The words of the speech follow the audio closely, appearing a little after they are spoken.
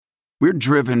We're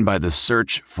driven by the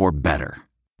search for better.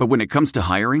 But when it comes to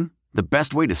hiring, the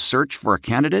best way to search for a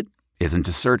candidate isn't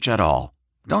to search at all.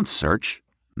 Don't search.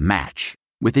 Match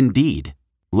with Indeed.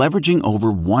 Leveraging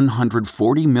over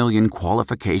 140 million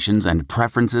qualifications and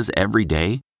preferences every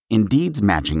day, Indeed's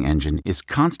matching engine is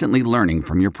constantly learning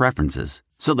from your preferences.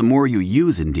 So the more you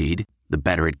use Indeed, the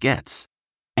better it gets.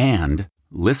 And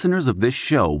listeners of this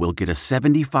show will get a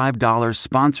 $75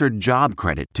 sponsored job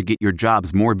credit to get your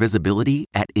jobs more visibility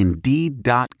at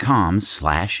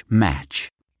Indeed.com/match.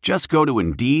 Just go to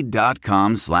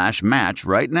Indeed.com/match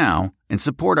right now and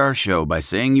support our show by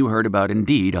saying you heard about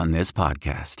Indeed on this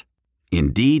podcast.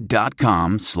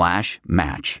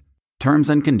 Indeed.com/match. Terms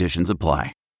and conditions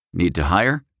apply. Need to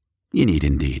hire? You need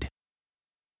Indeed.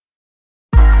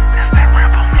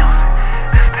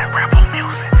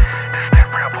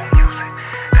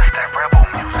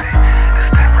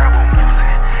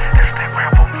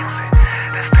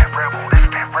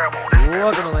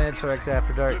 Welcome to Land Sharks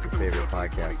After Dark, your favorite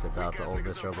podcast about the Ole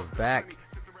Miss Rebels back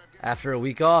after a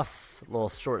week off, a little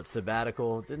short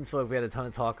sabbatical. Didn't feel like we had a ton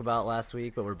to talk about last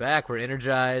week, but we're back. We're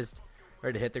energized,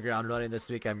 ready to hit the ground running this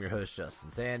week. I'm your host,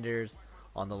 Justin Sanders.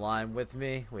 On the line with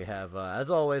me, we have,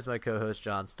 as always, my co-host,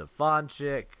 John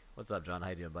Stefanchik. What's up, John? How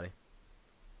you doing, buddy?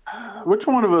 Which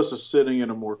one of us is sitting in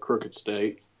a more crooked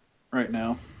state right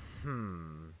now?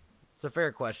 It's a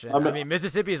fair question. I mean,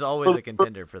 Mississippi is always a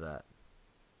contender for that.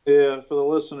 Yeah, for the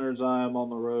listeners, I am on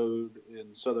the road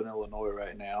in southern Illinois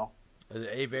right now.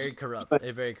 A very corrupt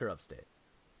state.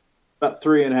 About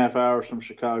 3.5 hours from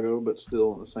Chicago, but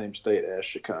still in the same state as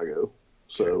Chicago.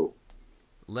 So,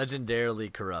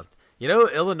 legendarily corrupt. You know,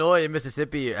 Illinois and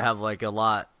Mississippi have like a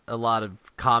lot of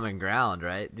common ground,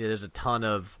 right? There's a ton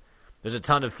of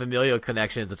familial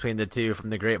connections between the two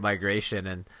from the Great Migration,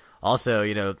 and also,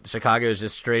 you know, Chicago is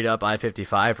just straight up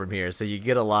I-55 from here, so you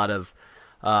get a lot of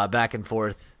back and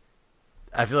forth.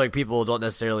 I feel like people don't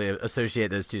necessarily associate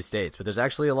those two states, but there's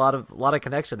actually a lot of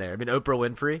connection there. I mean, Oprah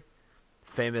Winfrey,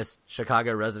 famous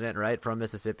Chicago resident, right, from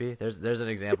Mississippi. There's an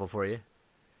example for you.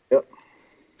 Yep.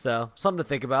 So something to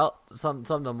think about,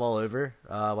 something to mull over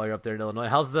while you're up there in Illinois.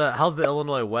 How's the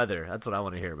Illinois weather? That's what I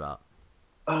want to hear about.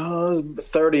 It's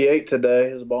 38 today.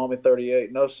 It's a balmy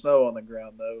 38. No snow on the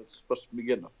ground though. It's supposed to be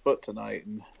getting a foot tonight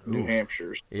in New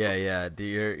Hampshire. Yeah.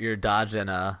 You're dodging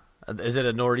is it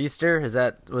a nor'easter?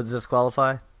 Does this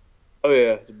qualify? Oh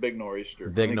yeah, it's a big nor'easter.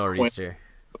 Big nor'easter.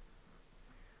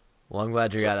 Well, I'm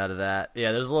glad you got out of that.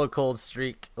 Yeah, there's a little cold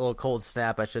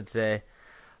snap, I should say,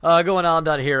 going on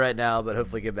down here right now, but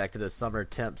hopefully get back to the summer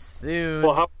temps soon.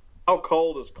 Well, how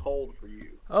cold is cold for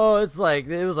you? Oh, it was like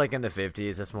in the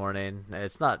 50s this morning.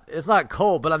 It's not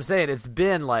cold, but I'm saying it's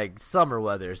been like summer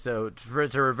weather, so for it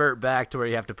to revert back to where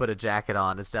you have to put a jacket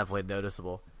on, it's definitely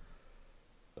noticeable.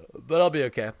 But I'll be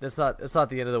okay. It's not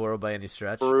the end of the world by any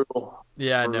stretch. Brutal.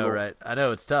 Yeah, I know, right? I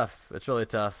know it's tough. It's really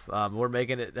tough. We're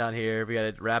making it down here. We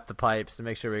got to wrap the pipes and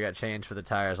make sure we got change for the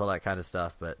tires, all that kind of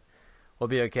stuff. But we'll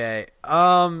be okay.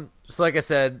 So like I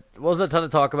said, wasn't a ton to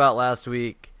talk about last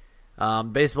week.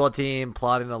 Baseball team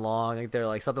plodding along. I think they're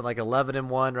like something like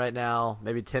 11-1 right now,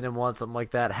 maybe 10-1, something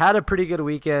like that. Had a pretty good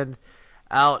weekend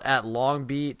out at Long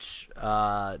Beach.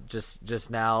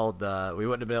 Just now, we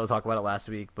wouldn't have been able to talk about it last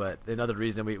week, but another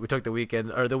reason we took the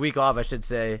weekend, or the week off, I should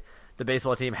say. The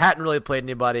baseball team hadn't really played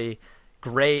anybody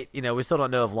great. You know, we still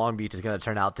don't know if Long Beach is going to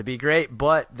turn out to be great,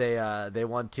 but they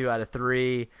won 2 out of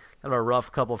 3. Kind of a rough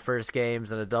couple first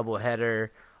games and a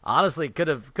doubleheader. Honestly, could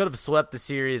have swept the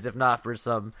series if not for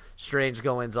some strange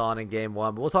goings on in Game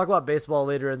 1. But we'll talk about baseball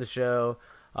later in the show.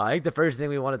 I think the first thing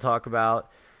we want to talk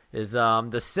about is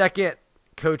the second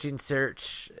coaching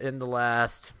search in the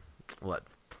last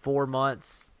 4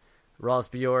 months. Ross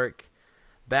Bjork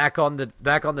back on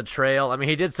the trail. I mean,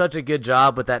 he did such a good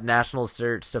job with that national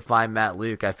search to find Matt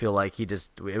Luke. I feel like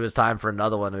it was time for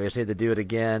another one. We just need to do it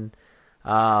again.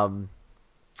 I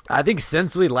think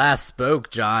since we last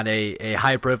spoke, John, a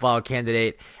high-profile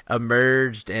candidate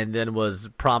emerged and then was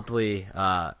promptly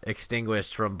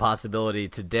extinguished from possibility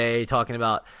today. Talking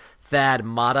about Thad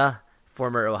Matta,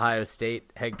 former Ohio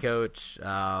State head coach,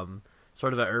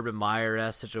 sort of an Urban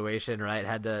Meyer-esque situation, right?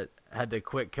 Had to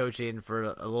quit coaching for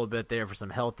a little bit there for some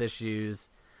health issues.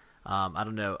 I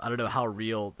don't know how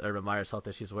real Urban Meyer's health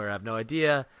issues were. I have no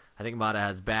idea. I think Matta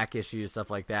has back issues,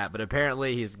 stuff like that. But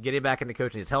apparently he's getting back into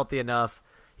coaching. He's healthy enough.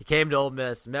 He came to Ole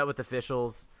Miss, met with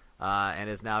officials,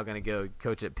 and is now going to go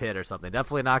coach at Pitt or something.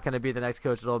 Definitely not going to be the next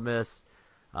coach at Ole Miss.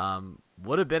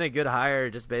 Would have been a good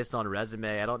hire just based on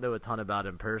resume. I don't know a ton about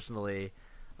him personally,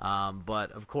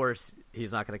 but of course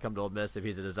he's not going to come to Ole Miss if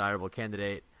he's a desirable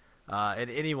candidate.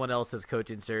 And anyone else's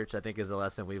coaching search, I think, is a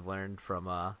lesson we've learned from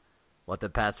the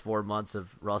past 4 months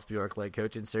of Ross Bjork-led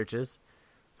coaching searches.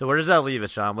 So where does that leave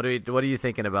us, Sean? What are you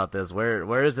thinking about this?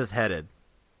 Where is this headed?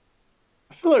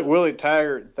 I feel like Willie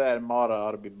Taggart and Thad Matta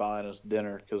ought to be buying us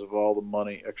dinner because of all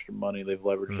the extra money they've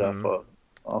leveraged off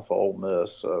of Ole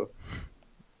Miss. So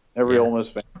every Ole Miss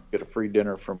fan get a free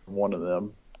dinner from one of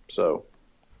them. So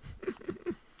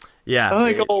yeah,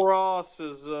 I think old Ross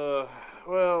is.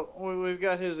 We've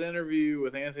got his interview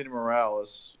with Anthony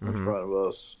Morales in front of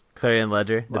us. Clarion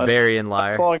Ledger, the Barry and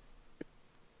Liar.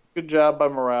 Good job by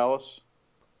Morales.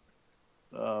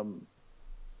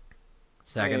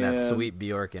 Stacking that sweet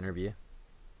Bjork interview.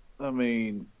 I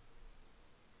mean,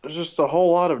 there's just a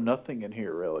whole lot of nothing in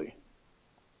here, really.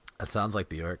 That sounds like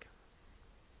Bjork.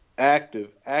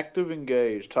 Active,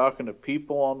 engaged, talking to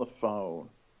people on the phone.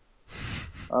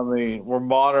 I mean, we're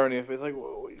monitoring if it's like,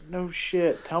 no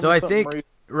shit. Tell me something. So I think,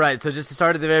 right, so just to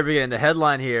start at the very beginning, the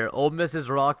headline here, Ole Miss's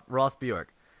Ross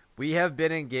Bjork. We have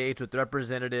been engaged with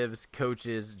representatives,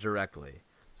 coaches directly.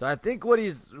 So I think what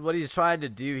he's trying to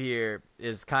do here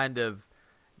is kind of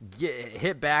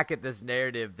hit back at this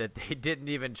narrative that they didn't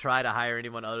even try to hire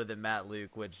anyone other than Matt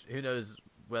Luke, which who knows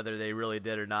whether they really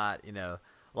did or not. You know,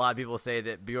 a lot of people say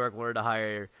that Bjork wanted to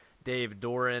hire Dave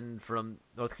Doran from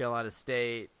North Carolina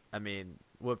State. I mean,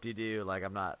 whoop-de-doo. Like,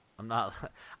 I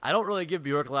don't really give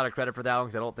Bjork a lot of credit for that one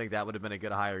because I don't think that would have been a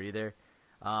good hire either.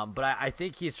 But I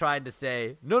think he's trying to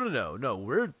say, no,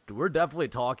 we're definitely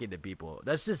talking to people.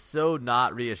 That's just so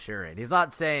not reassuring. He's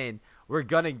not saying we're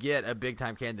going to get a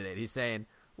big-time candidate. He's saying,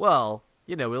 well,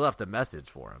 we left a message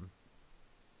for him.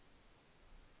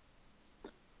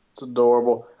 It's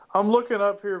adorable. I'm looking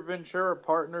up here Ventura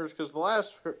Partners because the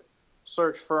last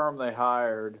search firm they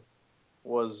hired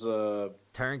was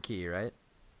Turnkey, right?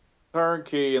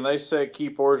 Turnkey, and they said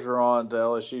keep Orgeron to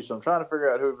LSU. So I'm trying to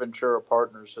figure out who Ventura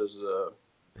Partners has.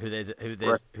 Who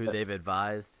they've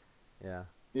advised. Yeah.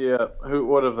 Yeah.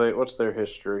 What's their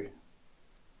history?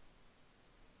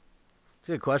 It's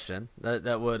a good question.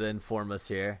 That would inform us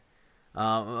here.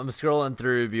 I'm scrolling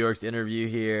through Bjork's interview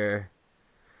here.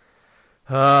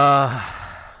 He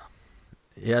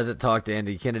hasn't talked to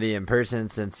Andy Kennedy in person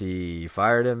since he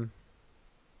fired him.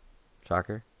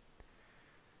 Shocker.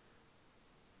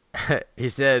 He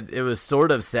said it was sort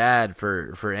of sad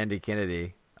for Andy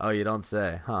Kennedy. Oh, you don't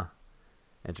say, huh?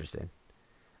 Interesting.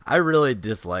 I really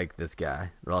dislike this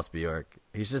guy, Ross Bjork.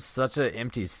 He's just such an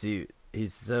empty suit.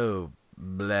 He's so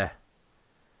bleh.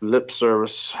 Lip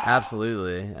service.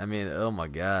 Absolutely. I mean, oh my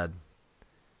God.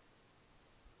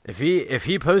 If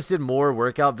he posted more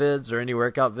workout vids or any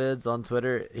workout vids on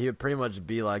Twitter, he would pretty much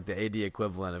be like the AD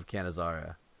equivalent of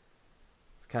Cannizaro.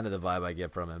 It's kind of the vibe I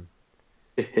get from him.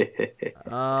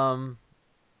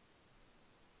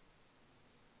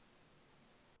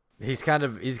 He's kind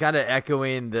of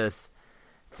echoing this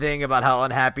thing about how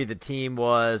unhappy the team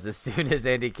was as soon as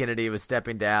Andy Kennedy was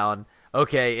stepping down.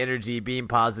 Okay, energy, being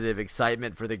positive,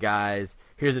 excitement for the guys.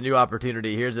 Here's a new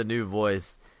opportunity. Here's a new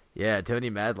voice. Yeah, Tony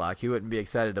Madlock. Who wouldn't be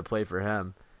excited to play for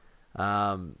him?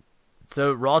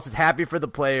 So Ross is happy for the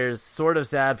players, sort of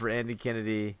sad for Andy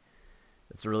Kennedy.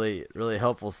 It's really, really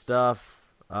helpful stuff.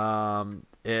 And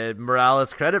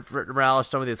Morales, credit for Morales,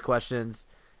 some of these questions.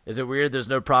 Is it weird there's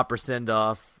no proper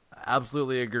send-off?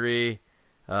 Absolutely agree.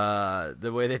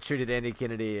 The way they treated Andy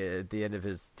Kennedy at the end of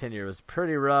his tenure was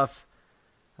pretty rough.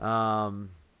 So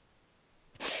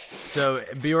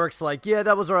Bjork's like, yeah,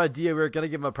 that was our idea. We were going to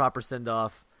give him a proper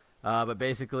send-off. But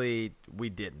basically we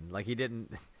didn't. Like, he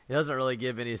doesn't really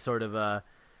give any sort of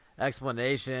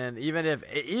explanation. Even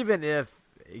if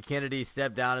Kennedy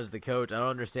stepped down as the coach, I don't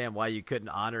understand why you couldn't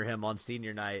honor him on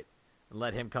senior night and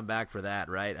let him come back for that,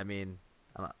 right? I mean,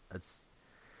 I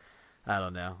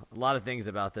don't know. A lot of things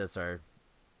about this are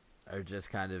just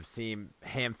kind of seem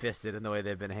ham-fisted in the way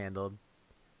they've been handled.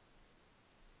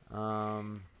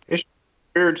 It's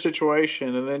a weird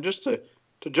situation. And then just to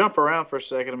jump around for a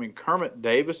second, I mean, Kermit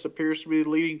Davis appears to be the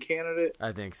leading candidate.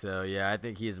 I think so, yeah. I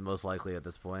think he's most likely at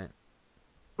this point.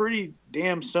 Pretty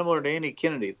damn similar to Andy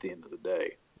Kennedy at the end of the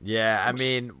day. Yeah, I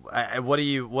mean, what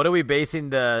are we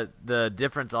basing the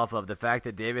difference off of? The fact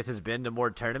that Davis has been to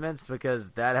more tournaments?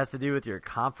 Because that has to do with your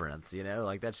conference,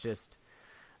 Like, that's just...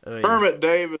 Kermit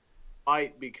Davis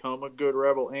might become a good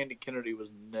Rebel. Andy Kennedy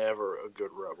was never a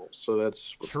good Rebel, so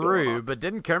that's what's true. But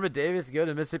didn't Kermit Davis go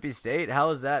to Mississippi State? How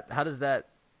does that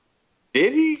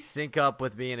did he sync up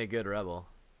with being a good Rebel?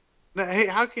 No, hey,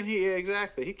 how can he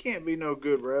exactly? He can't be no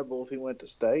good Rebel if he went to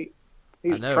State.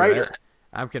 He's a traitor. Right?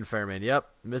 I'm confirming. Yep,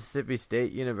 Mississippi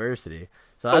State University.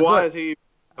 So why is he?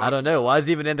 I don't know. Why is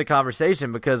he even in the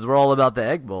conversation? Because we're all about the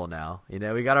Egg Bowl now.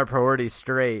 We got our priorities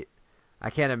straight. I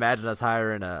can't imagine us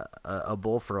hiring a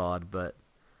bull fraud, but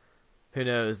Who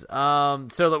knows?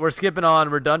 So look, we're skipping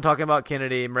on. We're done talking about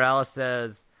Kennedy. Morales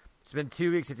says it's been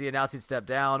 2 weeks since he announced he'd stepped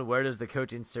down. Where does the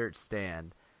coaching search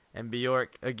stand? And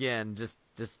Bjork again, just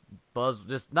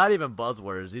not even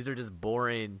buzzwords. These are just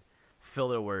boring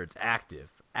filler words.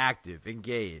 Active,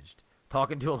 engaged,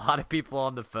 talking to a lot of people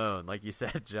on the phone, like you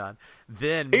said, John.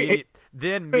 Then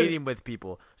meeting with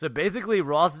people. So basically,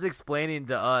 Ross is explaining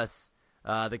to us,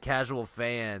 the casual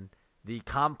fan, the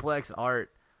complex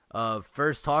art of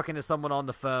first talking to someone on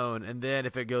the phone, and then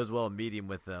if it goes well, meeting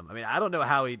with them. I mean, I don't know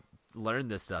how he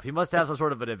learned this stuff. He must have some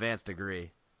sort of an advanced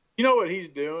degree. You know what he's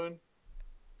doing?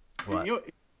 What? You know,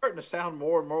 he's starting to sound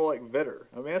more and more like Vitter.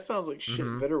 I mean, that sounds like shit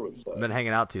Vitter would say. Been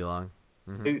hanging out too long.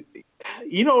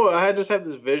 You know, I just have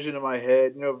this vision in my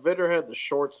head. You know, Vitter had the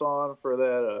shorts on for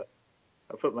that.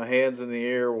 I put my hands in the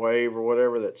air, wave or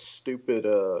whatever. That stupid,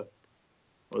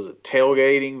 was it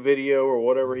tailgating video or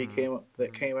whatever came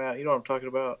out? You know what I'm talking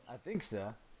about? I think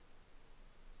so.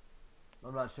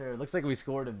 I'm not sure. It looks like we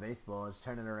scored in baseball. It's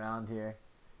turning around here.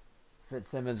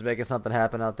 Fitzsimmons making something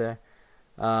happen out there.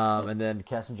 And then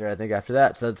Kessinger, I think, after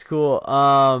that. So that's cool.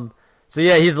 So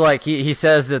yeah, he's like, he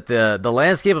says that the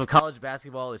landscape of college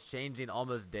basketball is changing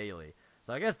almost daily.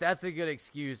 So I guess that's a good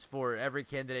excuse for every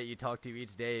candidate you talk to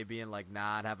each day being like,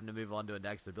 nah, and having to move on to a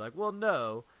next. They'd be like, well,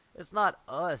 no, it's not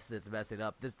us that's messing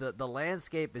up. The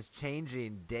landscape is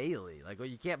changing daily. Like, well,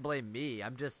 you can't blame me.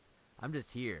 I'm just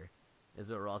here, is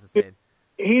what Ross is saying.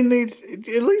 He needs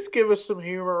at least give us some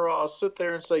humor. I'll sit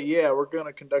there and say, yeah, we're going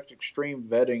to conduct extreme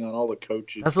vetting on all the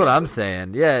coaches. That's what I'm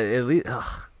saying. Yeah, at least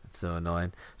it's so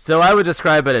annoying. So I would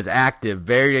describe it as active,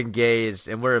 very engaged,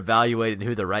 and we're evaluating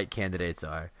who the right candidates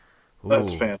are. Ooh,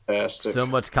 that's fantastic. So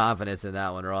much confidence in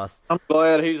that one, Ross. I'm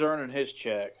glad he's earning his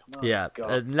check. Oh, yeah.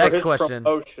 Next his question.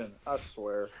 Promotion, I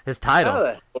swear. His title. How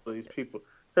the hell do these people?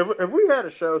 Have we had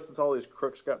a show since all these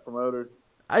crooks got promoted?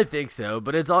 I think so,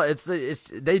 but it's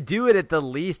they do it at the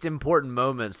least important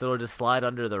moments that'll just slide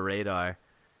under the radar.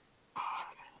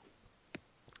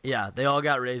 Yeah, they all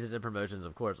got raises and promotions,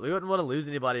 of course. We wouldn't want to lose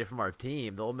anybody from our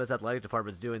team. The Ole Miss athletic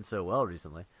department's doing so well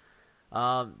recently.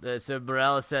 So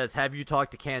Morales says, have you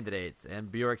talked to candidates? And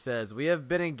Bjork says, we have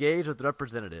been engaged with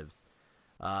representatives.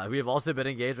 We have also been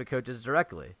engaged with coaches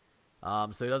directly.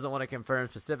 So he doesn't want to confirm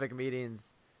specific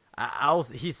meetings.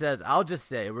 He says, I'll just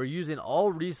say we're using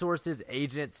all resources,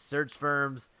 agents, search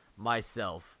firms,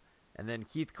 myself. And then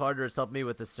Keith Carter has helped me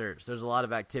with the search. There's a lot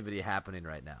of activity happening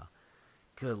right now.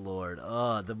 Good Lord.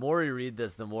 The more we read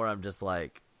this, the more I'm just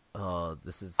like,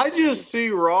 this is... I just see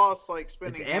Ross like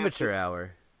spending... It's amateur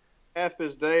hour. Half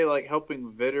his day like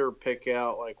helping Vitter pick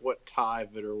out like what tie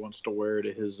Vitter wants to wear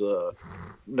to his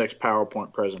next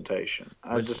PowerPoint presentation.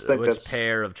 I just think which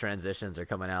pair of transitions are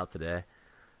coming out today.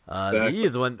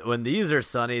 These when these are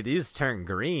sunny, these turn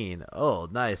green. Oh,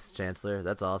 nice, Chancellor.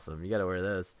 That's awesome. You got to wear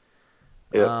those.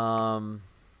 Yeah.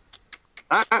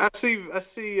 I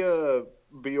see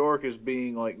Bjork as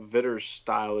being like Vitter's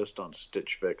stylist on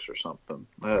Stitch Fix or something.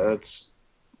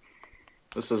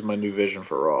 This is my new vision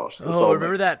for Ross.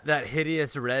 Remember that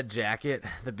hideous red jacket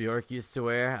that Bjork used to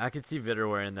wear? I could see Vitter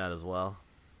wearing that as well.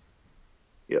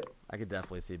 Yep. I could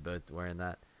definitely see both wearing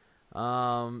that.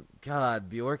 God,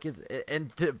 Bjork is,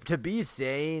 and to be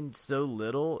saying so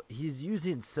little, he's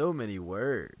using so many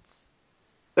words.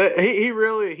 He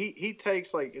really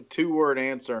takes like a 2-word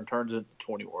answer and turns it into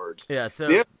 20 words. Yeah.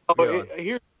 So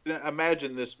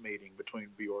imagine this meeting between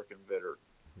Bjork and Vitter.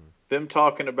 Mm-hmm. Them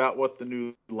talking about what the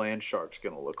new Land Shark's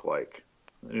going to look like,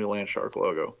 the new Land Shark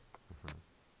logo. Mm-hmm.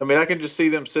 I mean, I can just see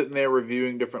them sitting there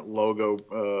reviewing different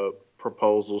logo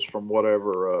proposals from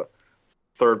whatever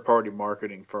third-party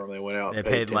marketing firm they went out. They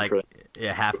paid like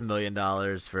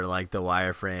 $500,000 for like the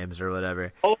wireframes or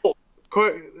whatever. Oh,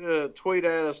 quick, tweet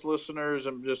at us, listeners,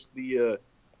 and just the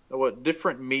what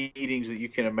different meetings that you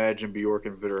can imagine Bjork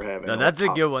and Vitter having. No, that's a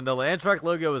good one. The Land Shark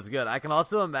logo is good. I can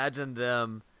also imagine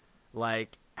them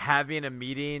like having a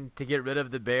meeting to get rid of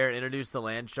the bear, introduce the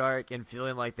Land Shark, and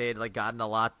feeling like they had like gotten a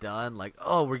lot done. Like,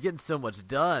 oh, we're getting so much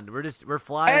done. We're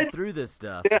flying through this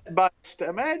stuff.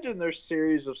 Imagine their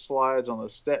series of slides on the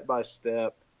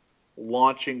step-by-step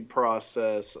launching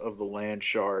process of the Land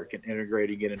Shark and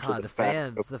integrating it into the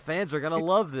fans. The fans are gonna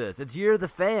love this. It's Year of the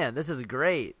Fan. This is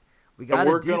great. We got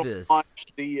to do this. We're going to launch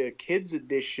the kids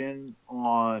edition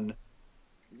on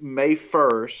May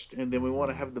 1st, and then we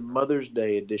want to have the Mother's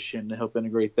Day edition to help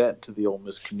integrate that into the Ole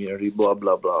Miss community. Blah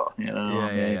blah blah. You know,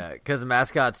 yeah. Because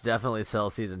mascots definitely sell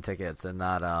season tickets and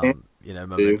not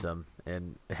momentum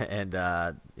and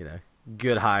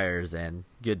good hires and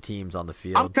good teams on the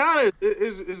field. I'm kind of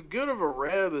as good of a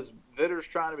rev as Vitter's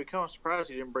trying to become. I'm surprised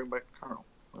he didn't bring back the Colonel.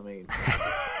 I mean.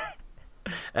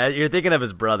 You're thinking of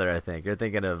his brother, I think. You're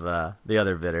thinking of the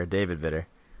other Vitter, David Vitter.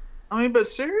 I mean, but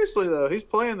seriously though, he's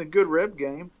playing the good rep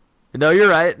game. No, you're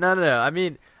right. No. I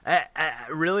mean,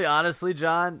 really, honestly,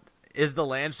 John, is the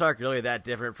Landshark really that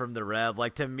different from the Rev?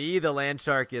 Like, to me, the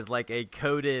Landshark is like a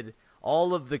coded.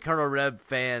 All of the Colonel Rev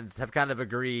fans have kind of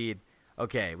agreed,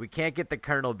 okay, we can't get the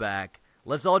Colonel back.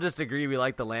 Let's all just agree we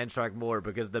like the Landshark more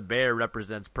because the Bear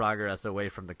represents progress away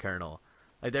from the Colonel.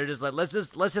 Like, they're just like, let's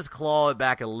just claw it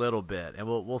back a little bit, and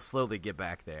we'll slowly get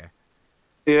back there.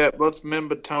 Yeah, let's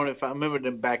remember Tony. If I remember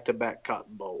them back-to-back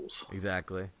Cotton Bowls.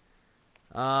 Exactly.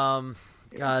 God,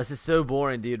 this is so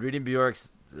boring, dude. Reading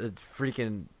Bjork's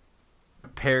freaking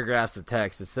paragraphs of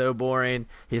text is so boring.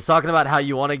 He's talking about how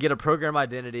you want to get a program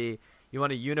identity, you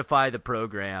want to unify the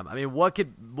program. I mean, what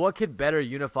could better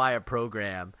unify a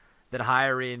program than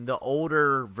hiring the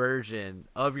older version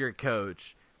of your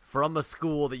coach from a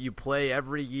school that you play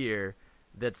every year?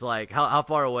 That's like, how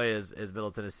far away is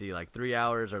Middle Tennessee? Like 3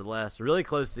 hours or less, really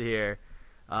close to here.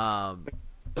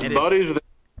 Buddies with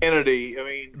Kennedy. I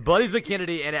mean, buddies with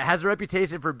Kennedy, and it has a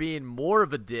reputation for being more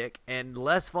of a dick and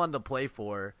less fun to play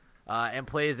for, and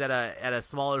plays at a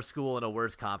smaller school in a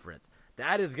worse conference.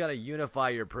 That is gonna unify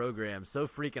your program so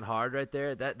freaking hard right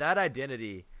there. That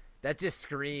identity, that just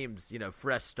screams,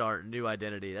 fresh start, new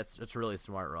identity. That's really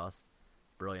smart, Ross.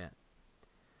 Brilliant.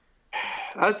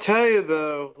 I tell you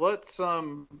though, let's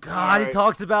God, right. He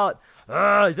talks about.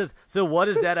 He says, so what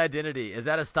is that identity? Is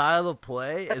that a style of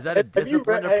play? Is that a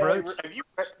disciplined approach?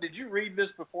 Did you read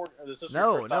this before?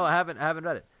 No, I haven't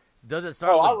read it. Does it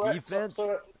start with defense?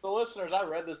 So the listeners, I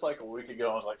read this like a week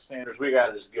ago. I was like, Sanders, we got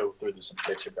to just go through this and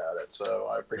bitch about it. So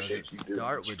I appreciate you doing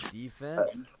start with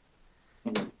defense.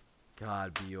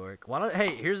 God, Bjork.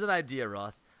 Here's an idea,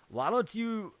 Ross. Why don't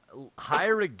you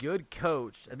hire a good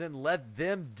coach and then let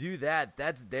them do that?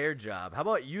 That's their job. How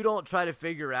about you don't try to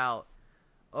figure out,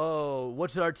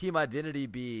 what should our team identity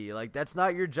be? Like, that's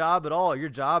not your job at all. Your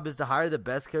job is to hire the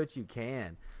best coach you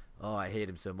can. Oh, I hate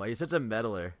him so much. He's such a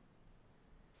meddler.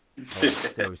 Oh,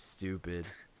 so stupid.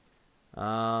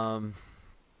 Talks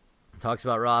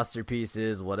about roster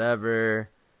pieces, whatever.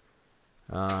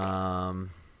 We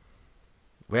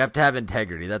have to have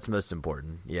integrity. That's most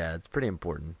important. Yeah, it's pretty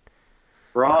important.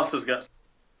 Ross has got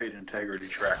great integrity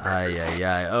track record.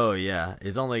 Yeah. Oh, yeah.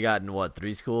 He's only gotten,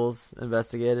 3 schools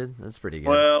investigated? That's pretty good.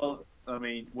 Well, I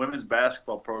mean, women's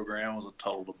basketball program was a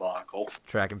total debacle.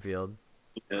 Track and field.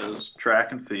 Yes,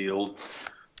 track and field.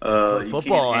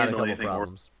 Football had a couple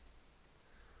problems.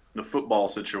 The football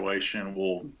situation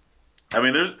will – I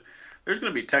mean, there's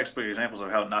going to be textbook examples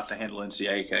of how not to handle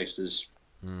NCAA cases.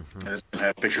 Mm-hmm. And it's going to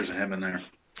have pictures of him in there.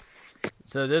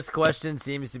 So this question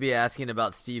seems to be asking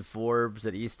about Steve Forbes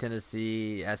at East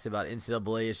Tennessee, asking about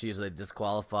NCAA issues they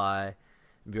disqualify.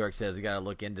 Bjork says we got to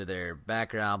look into their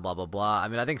background, blah, blah, blah. I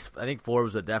mean, I think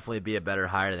Forbes would definitely be a better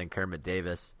hire than Kermit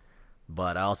Davis,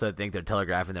 but I also think they're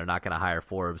telegraphing they're not going to hire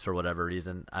Forbes for whatever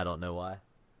reason. I don't know why.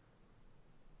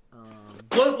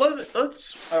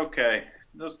 Let's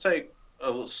take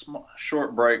a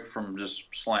short break from just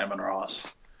slamming Ross.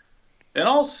 In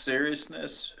all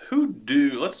seriousness,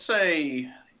 let's say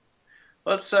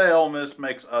Ole Miss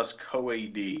makes us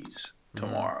co-ADs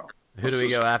tomorrow. Who do we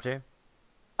go after?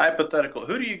 Hypothetical.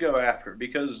 Who do you go after?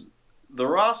 Because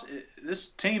this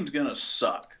team's going to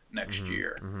suck next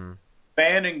year. Mm-hmm.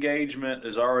 Fan engagement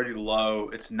is already low.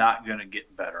 It's not going to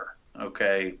get better.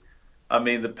 Okay. I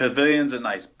mean, the Pavilion's a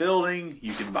nice building.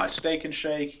 You can buy Steak and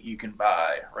Shake. You can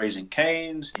buy Raising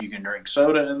Cane's. You can drink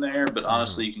soda in there. But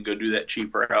honestly, you can go do that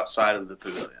cheaper outside of the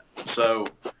Pavilion. So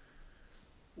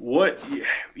what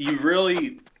you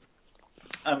really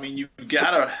 – I mean, you've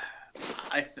got to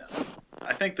 – I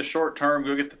think the short term,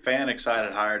 go get the fan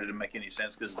excited hire didn't make any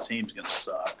sense because the team's going to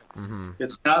suck. Mm-hmm.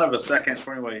 It's kind of a second –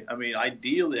 anyway, I mean,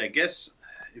 ideally, I guess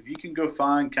if you can go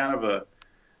find kind of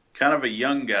a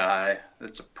young guy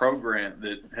that's a program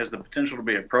that has the potential to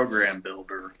be a program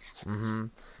builder. Mm-hmm.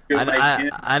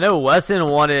 I know Wesson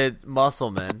wanted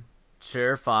Musselman.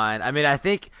 Sure, fine. I mean, I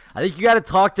think you got to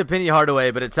talk to Penny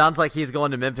Hardaway, but it sounds like he's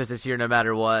going to Memphis this year no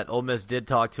matter what. Ole Miss did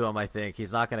talk to him, I think.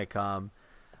 He's not going to come.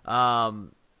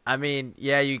 I mean,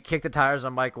 yeah, you kick the tires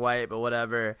on Mike White, but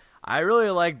whatever. I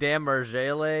really like Dan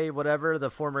Margele, whatever,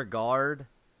 the former guard.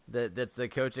 That's the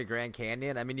coach at Grand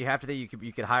Canyon. I mean, you have to think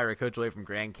you could hire a coach away from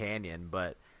Grand Canyon,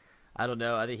 but I don't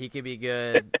know. I think he could be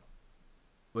good.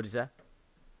 What'd you say?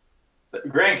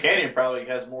 Grand Canyon probably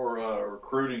has more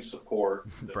recruiting support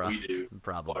than we do.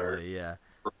 Probably, yeah.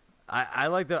 I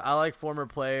like former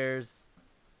players.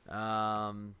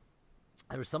 There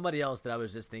was somebody else that I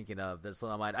was just thinking of that's on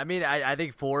my mind. I mean, I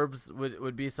think Forbes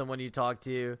would be someone you talk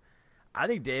to. I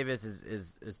think Davis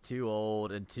is too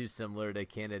old and too similar to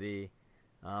Kennedy.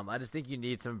 I just think you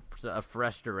need a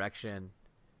fresh direction.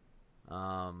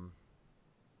 I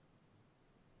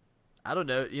don't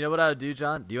know. You know what I would do,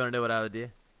 John? Do you want to know what I would do?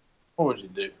 What would you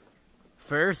do?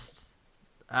 First,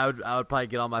 I would probably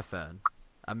get on my phone.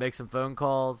 I'd make some phone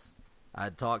calls.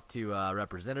 I'd talk to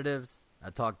representatives.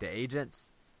 I'd talk to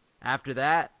agents. After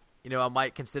that, I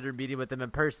might consider meeting with them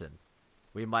in person.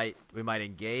 We might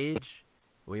engage.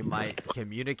 We might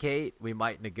communicate. We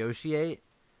might negotiate.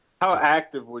 How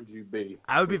active would you be?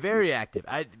 I would be very active.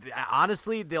 I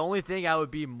honestly, the only thing I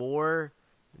would be more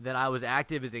than I was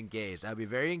active is engaged. I'd be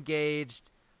very engaged.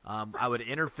 I would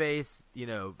interface,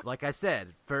 like I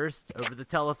said, first over the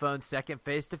telephone, second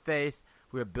face to face.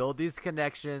 We would build these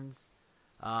connections,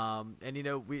 and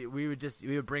we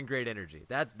would bring great energy.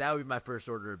 That would be my first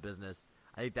order of business.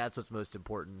 I think that's what's most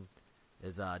important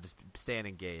is just staying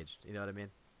engaged. You know what I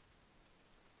mean?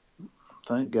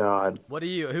 Thank God. Who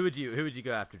would you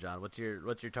go after, John? What's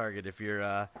your target? If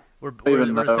you're we're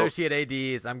associate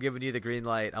ADs, I'm giving you the green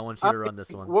light. I want you to run this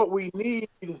one. What we need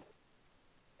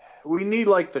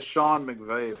like the Sean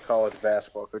McVay of college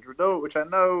basketball coach, which I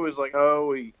know is like,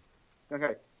 okay.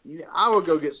 I would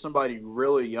go get somebody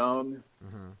really young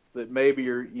that maybe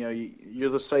you're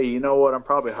just say, you know what, I'm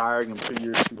probably hiring him 2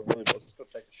 years too early, but let's go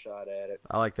take a shot at it.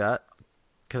 I like that.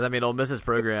 Because, Ole Miss's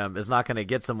program is not going to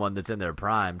get someone that's in their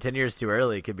prime. 10 years too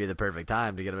early could be the perfect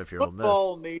time to get them if you're Ole Miss.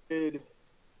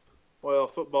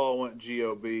 Football went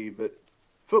GOB, but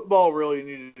football really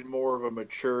needed more of a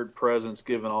matured presence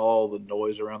given all the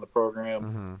noise around the program.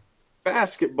 Mm-hmm.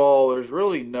 Basketball, there's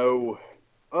really no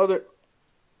other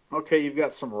 – okay, you've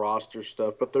got some roster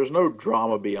stuff, but there's no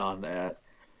drama beyond that.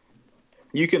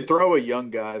 You can throw a young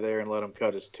guy there and let him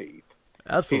cut his teeth.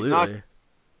 Absolutely.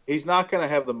 He's not going to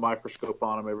have the microscope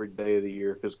on him every day of the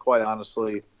year because, quite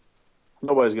honestly,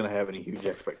 nobody's going to have any huge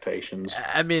expectations.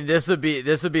 This would be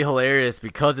hilarious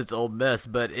because it's Ole Miss,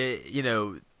 but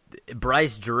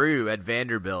Bryce Drew at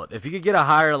Vanderbilt. If you could get a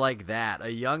hire like that,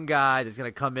 a young guy that's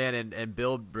going to come in and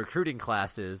build recruiting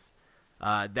classes,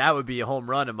 that would be a home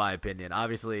run in my opinion.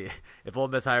 Obviously, if Ole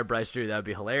Miss hired Bryce Drew, that would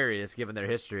be hilarious given their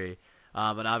history.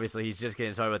 And obviously, he's just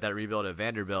getting started with that rebuild at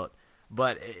Vanderbilt.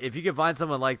 But if you could find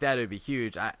someone like that, it would be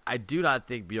huge. I do not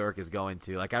think Bjork is going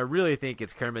to. I really think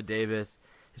it's Kermit Davis.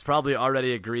 He's probably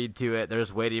already agreed to it. They're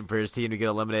just waiting for his team to get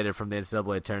eliminated from the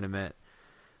NCAA tournament.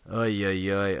 Oh,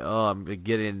 I'm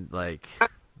getting,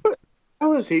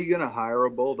 How is he going to hire a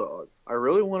Bulldog? I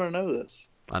really want to know this.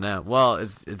 I know. Well,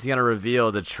 it's going to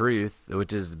reveal the truth,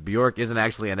 which is Bjork isn't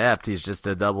actually inept. He's just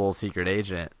a double secret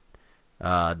agent,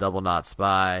 double not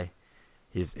spy.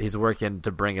 He's working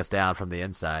to bring us down from the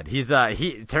inside.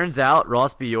 It turns out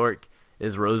Ross Bjork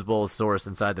is Rose Bowl's source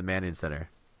inside the Manning Center.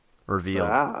 Revealed.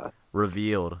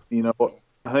 You know what?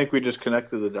 I think we just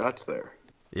connected the dots there.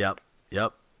 Yep.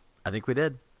 I think we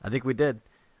did.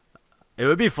 It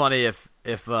would be funny if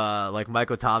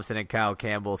Michael Thompson and Kyle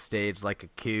Campbell staged a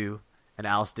coup and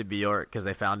ousted Bjork because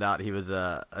they found out he was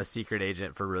a secret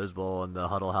agent for Rose Bowl and the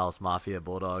Huddle House Mafia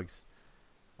Bulldogs.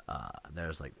 And they're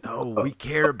just like, no, we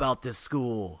care about this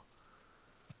school.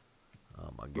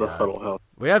 Oh my God!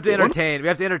 We have to entertain. We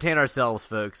have to entertain ourselves,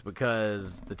 folks,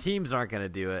 because the teams aren't going to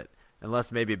do it unless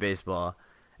maybe baseball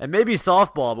and maybe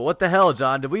softball. But what the hell,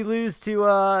 John? Did we lose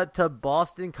to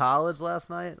Boston College last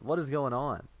night? What is going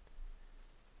on?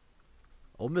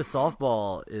 Ole Miss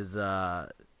softball is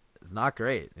not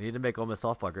great. We need to make Ole Miss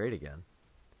softball great again.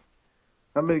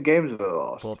 How many games have they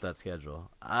lost? Pull up that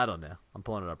schedule. I don't know. I'm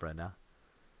pulling it up right now.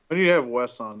 We need to have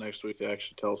Wes on next week to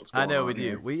actually tell us what's going on. I know we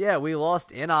do. We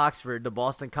lost in Oxford to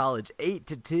Boston College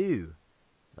 8-2.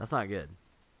 That's not good.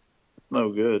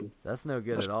 No good. That's no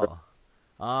good at all.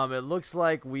 It looks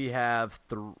like we have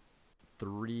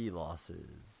 3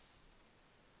 losses.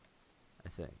 I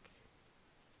think.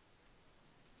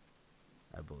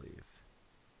 I believe.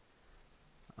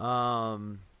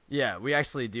 Yeah, we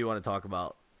actually do want to talk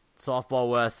about softball,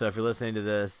 West. So if you're listening to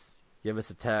this, give us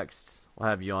a text. We'll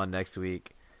have you on next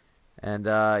week. And,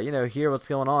 hear what's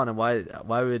going on and why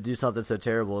we would do something so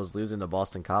terrible as losing to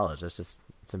Boston College. It's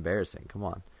embarrassing.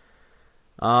 Come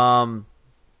on.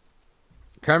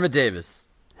 Kermit Davis,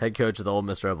 head coach of the Ole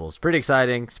Miss Rebels. Pretty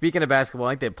exciting. Speaking of basketball,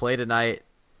 I think they play tonight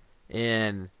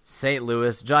in St.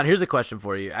 Louis. John, here's a question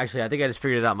for you. Actually, I think I just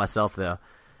figured it out myself, though.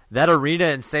 That arena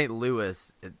in St.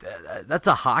 Louis, that's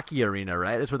a hockey arena,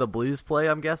 right? That's where the Blues play,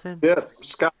 I'm guessing? Yeah,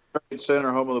 Scott Trade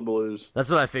Center, home of the Blues. That's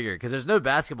what I figured, because there's no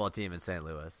basketball team in St.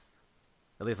 Louis.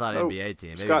 At least not an NBA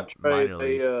team. Maybe Scott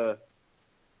Trade,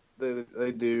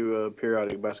 they do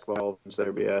periodic basketball events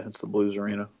there, but yeah, it's the Blues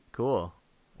arena. Cool.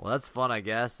 Well, that's fun, I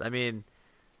guess.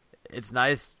 It's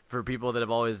nice for people that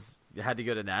have always had to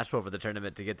go to Nashville for the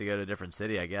tournament to get to go to a different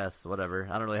city, I guess. Whatever.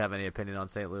 I don't really have any opinion on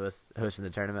St. Louis hosting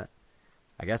the tournament.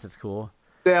 I guess it's cool.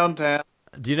 Downtown.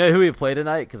 Do you know who we play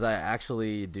tonight? Because I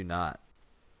actually do not.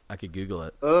 I could Google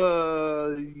it.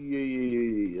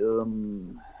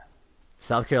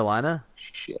 South Carolina?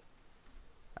 Shit.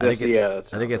 I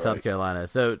think it's South Carolina.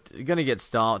 So you're gonna get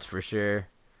stomped for sure.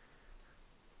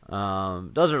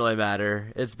 Doesn't really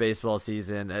matter. It's baseball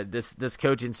season. This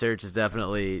coaching search is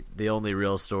definitely the only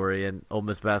real story in Ole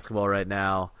Miss basketball right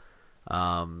now.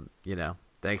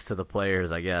 Thanks to the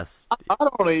players, I guess. I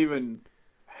don't even.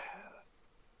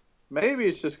 Maybe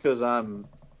it's just because I'm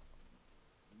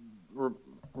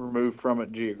removed from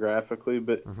it geographically,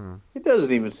 but it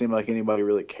doesn't even seem like anybody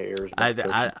really cares.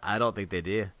 I don't think they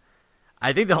do.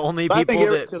 I think the only people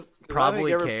that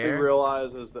probably care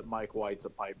realizes that Mike White's a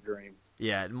pipe dream.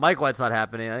 Yeah, Mike White's not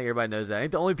happening. I think everybody knows that. I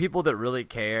think the only people that really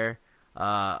care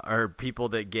are people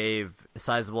that gave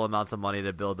sizable amounts of money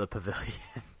to build the pavilion.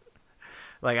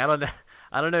 Like I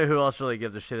don't know who else really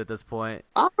gives a shit at this point.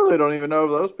 I really don't even know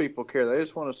if those people care. They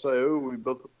just want to say, "Oh, we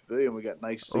built the pavilion. We got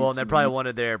nice seats." Well, and they probably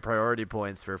wanted their priority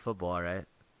points for football, right?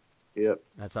 Yep.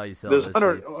 That's how you sell those seats.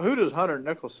 Who does Hunter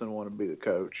Nicholson want to be the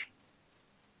coach?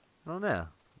 I don't know.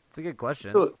 It's a good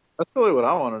question. That's really what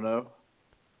I want to know.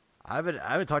 I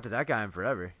haven't talked to that guy in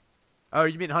forever. Oh,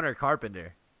 you mean Hunter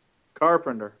Carpenter?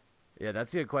 Carpenter. Yeah,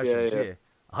 that's a good question too. Yeah.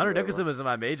 Hunter Nicholson was in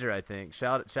my major, I think.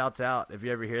 Shouts out if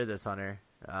you ever hear this, Hunter.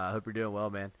 I hope you're doing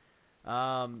well, man.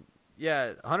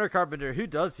 Yeah, Hunter Carpenter. Who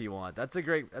does he want? That's a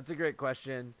great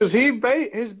question. Because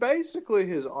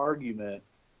his argument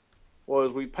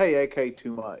was we pay AK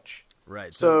too much.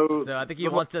 Right. So I think he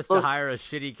wants us to hire a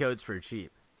shitty coach for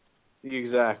cheap.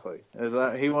 Exactly.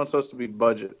 He wants us to be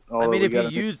budget. I mean, if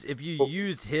you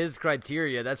use his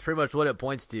criteria, that's pretty much what it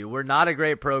points to. We're not a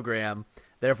great program,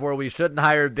 therefore we shouldn't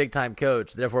hire a big-time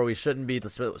coach. Therefore, we shouldn't be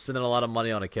spending a lot of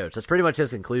money on a coach. That's pretty much his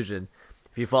conclusion.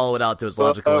 If you follow it out to its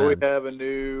logical end. We have a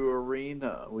new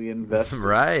arena. We invested.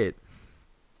 Right.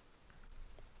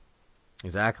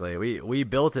 Exactly. We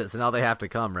built it, so now they have to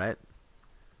come, right?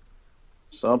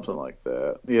 Something like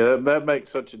that. Yeah, that makes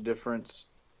such a difference.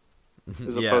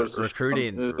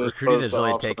 Recruiting is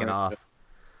really taking off.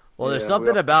 Well, there's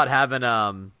something about having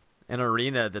an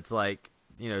arena that's like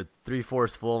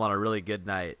 3/4 full on a really good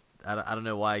night. I don't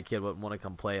know why a kid wouldn't want to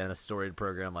come play in a storied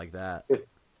program like that.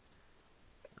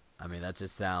 I mean, that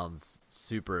just sounds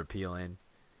super appealing.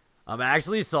 I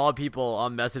actually saw people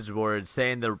on message boards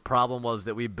saying the problem was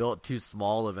that we built too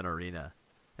small of an arena,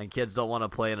 and kids don't want to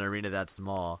play in an arena that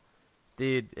small.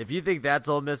 Dude, if you think that's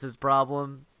Ole Miss's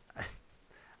problem,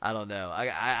 I don't know. I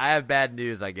have bad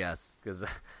news, I guess, because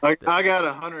I got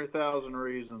 100,000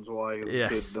 reasons why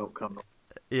kids don't come.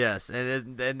 Yes,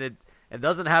 and it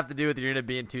doesn't have to do with the arena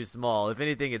being too small. If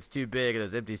anything, it's too big, and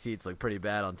those empty seats look pretty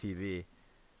bad on TV.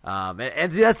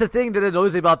 And that's the thing that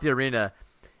annoys me about the arena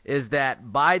is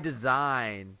that by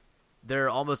design, there are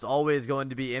almost always going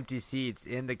to be empty seats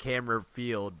in the camera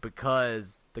field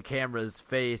because the cameras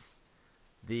face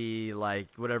the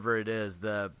whatever it is,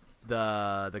 the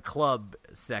club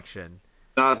section,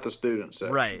 not the student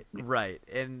section. Right.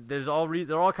 And there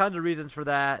are all kinds of reasons for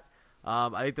that.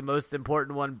 I think the most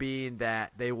important one being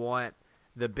that they want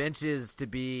the benches to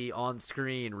be on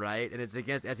screen, right? And it's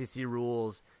against SEC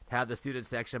rules to have the student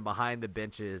section behind the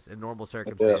benches in normal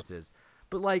circumstances. Yeah.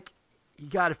 But you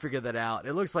got to figure that out.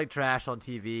 It looks like trash on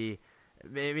TV.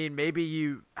 I mean,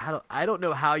 maybe I don't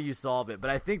know how you solve it, but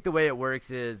I think the way it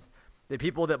works is the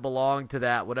people that belong to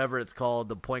that, whatever it's called,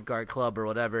 the point guard club or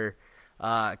whatever,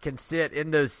 can sit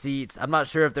in those seats. I'm not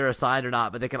sure if they're assigned or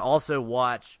not, but they can also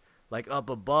watch up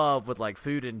above with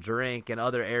food and drink and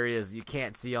other areas you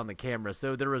can't see on the camera.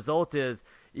 So the result is,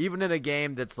 even in a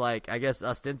game that's I guess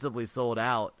ostensibly sold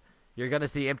out, you're going to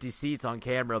see empty seats on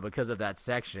camera because of that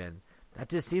section. That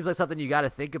just seems like something you got to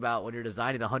think about when you're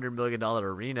designing a $100 million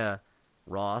arena,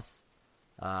 Ross.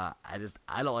 I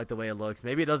don't like the way it looks.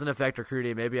 Maybe it doesn't affect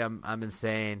recruiting. Maybe I'm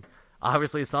insane.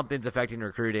 Obviously something's affecting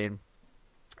recruiting.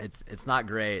 It's not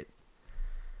great.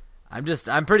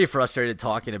 I'm pretty frustrated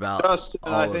talking about Justin,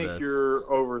 all I of think this. You're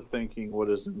overthinking what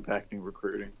is impacting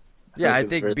recruiting. I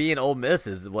think being Ole Miss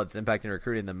is what's impacting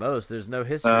recruiting the most. There's no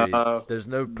history. There's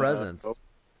no presence.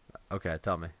 Okay,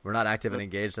 tell me. We're not active and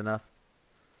engaged enough?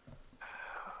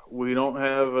 We don't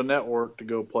have a network to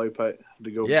go play.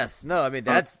 Yes, no, I mean,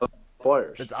 that's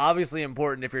players. It's obviously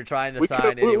important if you're trying to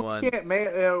sign anyone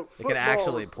that can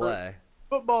actually play.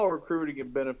 Football recruiting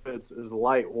and benefits is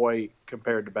lightweight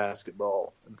compared to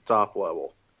basketball at the top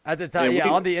level. At the time,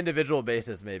 on the individual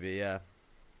basis, maybe, yeah.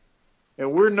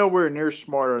 And we're nowhere near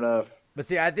smart enough. But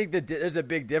see, I think there's a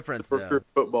big difference, to recruit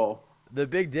football. The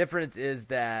big difference is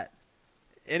that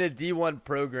in a D1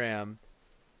 program,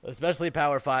 especially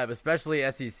Power 5, especially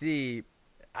SEC,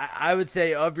 I would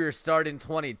say of your starting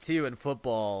 22 in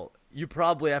football, you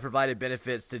probably have provided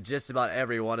benefits to just about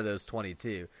every one of those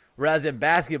 22. Whereas in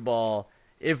basketball,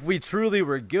 if we truly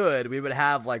were good, we would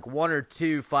have like 1 or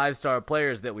 2 5-star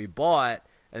players that we bought,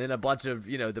 and then a bunch of,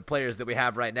 the players that we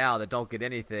have right now that don't get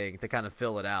anything to kind of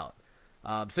fill it out.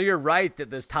 So you're right that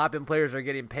those top-end players are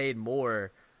getting paid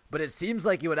more, but it seems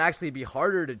like it would actually be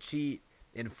harder to cheat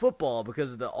in football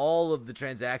because of all of the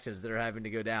transactions that are having to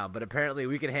go down. But apparently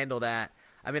we can handle that.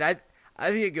 I mean, I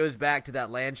think it goes back to that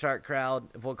Landshark crowd,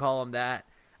 if we'll call them that.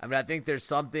 I mean, I think there's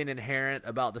something inherent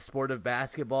about the sport of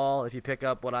basketball, if you pick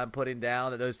up what I'm putting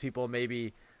down, that those people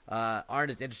maybe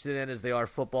aren't as interested in as they are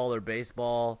football or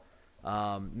baseball.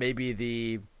 Maybe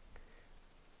the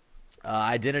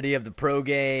identity of the pro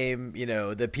game,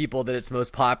 the people that it's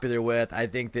most popular with. I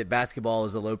think that basketball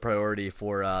is a low priority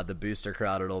for the booster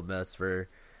crowd at Ole Miss for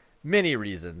many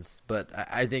reasons, but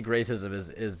I think racism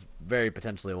is very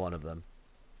potentially one of them.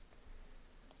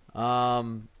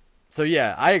 So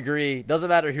yeah, I agree. Doesn't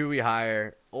matter who we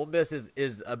hire. Ole Miss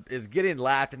is getting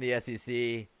lapped in the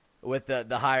SEC with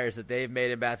the hires that they've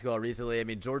made in basketball recently. I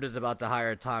mean, Georgia's about to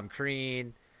hire Tom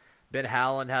Crean. Ben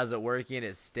Howland has it working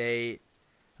at State.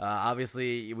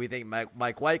 Obviously, we think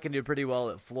Mike White can do pretty well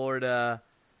at Florida.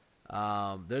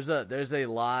 There's a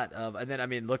lot of, and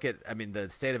then look at the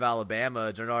state of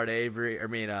Alabama. Jernard Avery.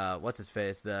 What's his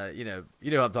face? You know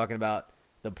who I'm talking about.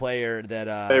 The player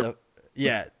that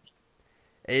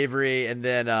Avery, and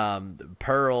then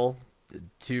Pearl,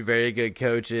 2 very good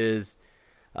coaches.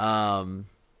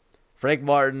 Frank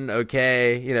Martin,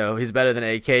 okay, he's better than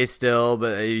AK still,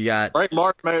 but you got Frank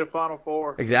Martin made a Final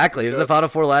Four. Exactly, he was in the Final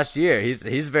Four last year.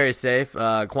 He's very safe.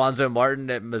 Quanzo Martin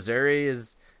at Missouri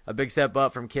is a big step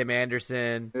up from Kim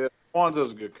Anderson. Yeah,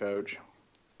 Quanzo's a good coach.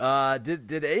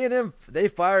 Did A&M, they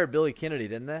fired Billy Kennedy,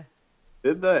 didn't they?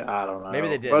 Did they? I don't know. Maybe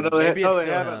they did. But Maybe it's they still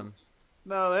haven't. him.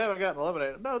 No, they haven't gotten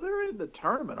eliminated. No, they're in the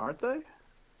tournament, aren't they?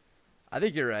 I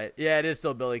think you're right. Yeah, it is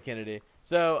still Billy Kennedy.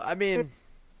 So,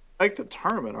 Make the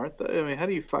tournament, aren't they? How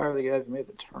do you fire the guys who made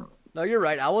the tournament? No, you're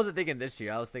right. I wasn't thinking this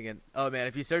year. I was thinking, oh, man,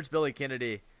 if you search Billy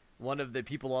Kennedy, one of the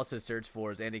people also search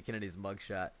for is Andy Kennedy's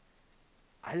mugshot.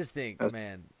 I just think,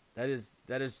 man, that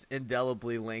is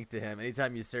indelibly linked to him.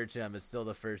 Anytime you search him, it's still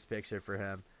the first picture for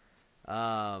him.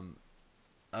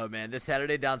 Oh, man, this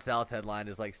Saturday Down South headline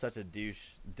is like such a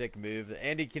dick move.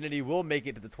 Andy Kennedy will make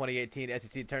it to the 2018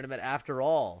 SEC tournament after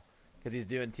all because he's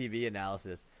doing TV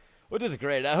analysis, which is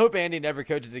great. I hope Andy never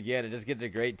coaches again and just gets a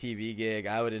great TV gig.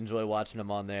 I would enjoy watching him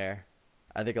on there.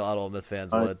 I think a lot of Ole Miss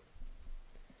fans would.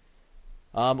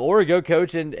 Or go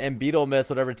coach and beat Ole Miss,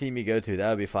 whatever team you go to. That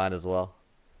would be fine as well.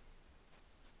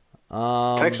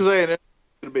 Texas A&M is going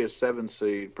to be a 7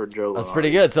 seed per Joe. That's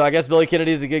pretty good. So I guess Billy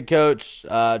Kennedy's a good coach.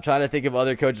 Trying to think of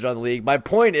other coaches around the league. My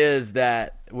point is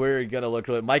that we're going to look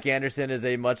really. Mike Anderson is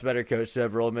a much better coach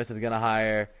than Ole Miss is going to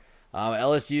hire.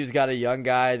 LSU's got a young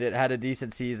guy that had a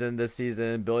decent season this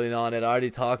season, building on it. I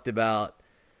already talked about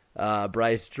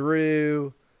Bryce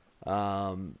Drew,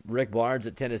 Rick Barnes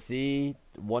at Tennessee,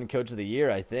 won Coach of the Year,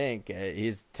 I think.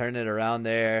 He's turning it around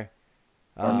there.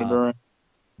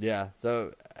 Yeah,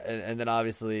 so, and then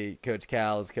obviously Coach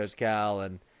Cal is Coach Cal,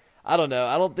 and I don't know.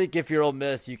 I don't think if you're Ole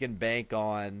Miss, you can bank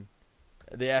on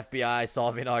the FBI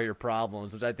solving all your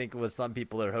problems, which I think was some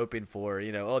people are hoping for.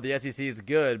 The SEC is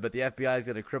good, but the FBI is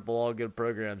going to cripple all good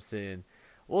programs soon.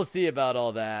 We'll see about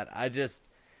all that. I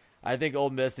think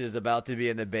Ole Miss is about to be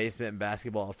in the basement in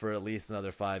basketball for at least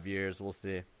another 5 years. We'll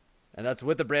see. And that's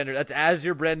with the brand new. That's as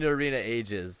your brand new arena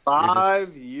ages.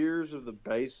 5 years of the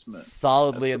basement.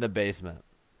 Solidly in the basement.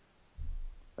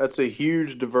 That's a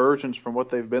huge divergence from what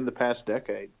they've been the past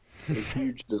decade. A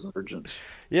huge divergence.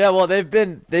 Yeah, well, they've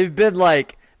been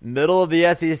like middle of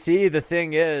the SEC. The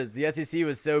thing is, the SEC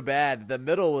was so bad. The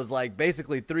middle was like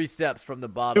basically 3 steps from the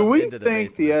bottom. Do we into the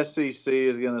think basement. the SEC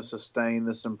is going to sustain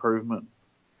this improvement?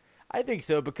 I think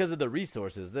so because of the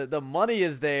resources. The money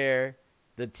is there.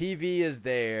 The TV is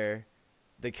there.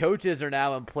 The coaches are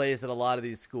now in place at a lot of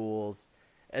these schools.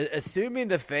 Assuming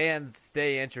the fans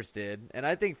stay interested, and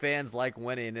I think fans like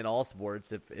winning in all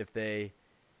sports if they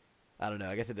 – I don't know.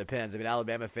 I guess it depends.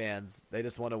 Alabama fans, they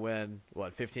just want to win,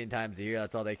 15 times a year?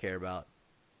 That's all they care about.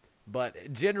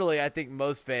 But generally, I think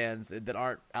most fans that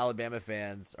aren't Alabama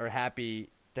fans are happy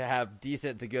to have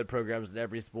decent to good programs in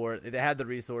every sport. They have the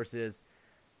resources.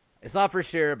 It's not for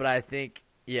sure, but I think,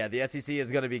 yeah, the SEC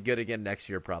is going to be good again next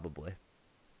year probably.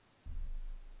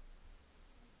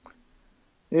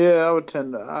 Yeah,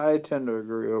 I tend to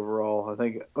agree overall. I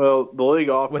think the league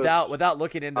office without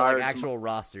looking into like actual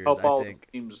rosters, help I all think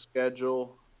the teams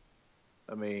schedule.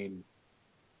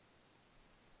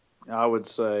 I would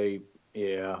say,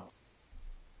 yeah.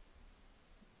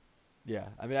 Yeah,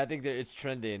 I mean, I think that it's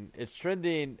trending. It's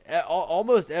trending.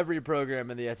 Almost every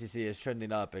program in the SEC is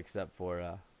trending up, except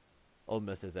for Ole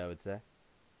Misses, I would say.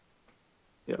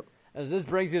 Yep. And this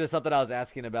brings you to something I was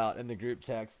asking about in the group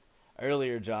text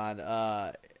earlier, John.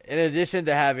 In addition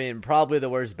to having probably the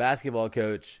worst basketball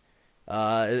coach,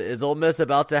 is Ole Miss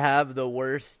about to have the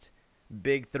worst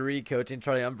Big Three coaching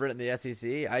triumvirate in the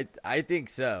SEC? I think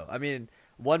so. I mean,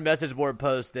 one message board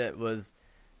post that was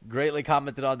greatly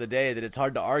commented on the day that it's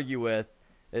hard to argue with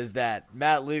is that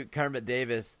Matt Luke, Kermit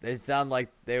Davis, they sound like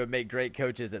they would make great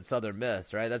coaches at Southern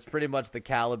Miss, right? That's pretty much the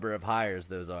caliber of hires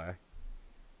those are.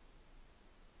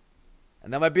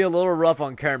 And that might be a little rough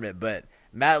on Kermit, but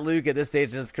Matt Luke at this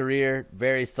stage in his career,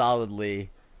 very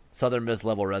solidly Southern Miss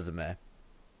level resume.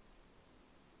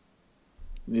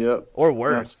 Yep. Or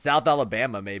worse, South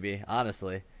Alabama maybe,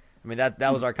 honestly. I mean, that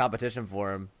was our competition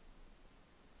for him,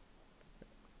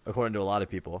 according to a lot of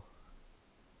people.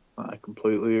 I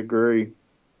completely agree.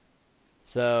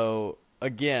 So,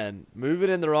 again,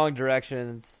 moving in the wrong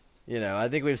directions. You know, I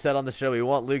think we've said on the show we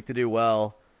want Luke to do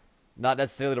well. Not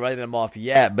necessarily writing him off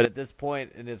yet, but at this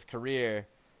point in his career,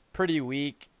 pretty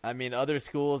weak. I mean, other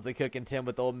schools that could contend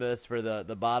with Ole Miss for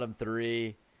the bottom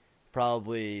three,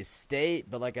 probably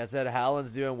State. But like I said,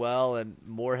 Howland's doing well, and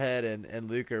Moorhead and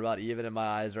Luke are about even in my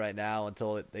eyes right now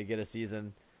until they get a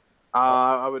season.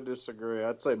 I would disagree.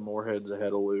 I'd say Moorhead's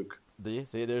ahead of Luke. Do you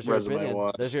see? There's your opinion.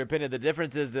 Wise. There's your opinion. The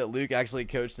difference is that Luke actually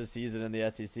coached the season in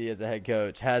the SEC as a head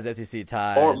coach, has SEC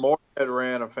ties. Moorhead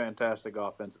ran a fantastic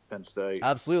offense at Penn State.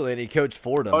 Absolutely, and he coached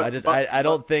Fordham. I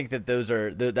don't think that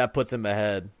that puts him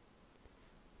ahead.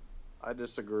 I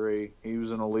disagree. He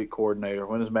was an elite coordinator.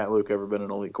 When has Matt Luke ever been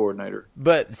an elite coordinator?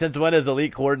 But since when is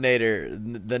elite coordinator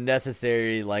the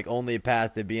necessary only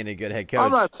path to being a good head coach?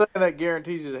 I'm not saying that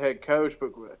guarantees he's a head coach,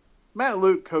 but Matt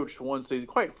Luke coached one season.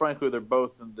 Quite frankly, they're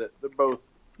both. That's what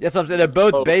I'm saying. They're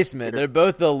both basement. They're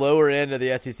both the lower end of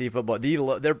the SEC football.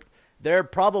 They're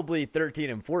probably 13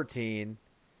 and 14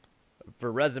 for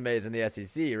resumes in the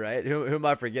SEC, right? Who am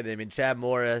I forgetting? I mean, Chad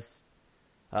Morris,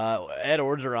 Ed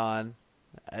Orgeron.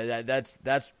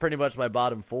 That's pretty much my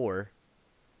bottom four.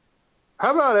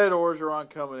 How about Ed Orgeron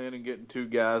coming in and getting two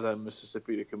guys out of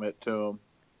Mississippi to commit to him?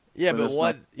 Yeah, but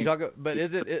one you talk. But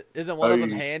isn't one of them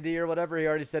Handy or whatever? He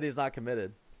already said he's not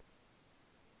committed.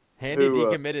 Handy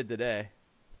decommitted today.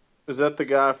 Is that the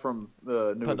guy from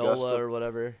the New Panola Augusta? Or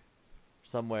whatever?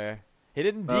 Somewhere. He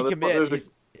didn't decommit.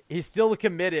 He's still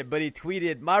committed, but he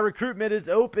tweeted, "My recruitment is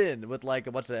open," with a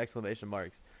bunch of exclamation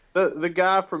marks. The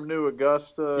guy from New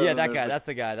Augusta. Yeah, that guy. That's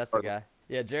the guy. That's the guy.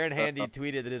 Yeah, Jaron Handy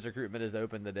tweeted that his recruitment is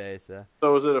open today. So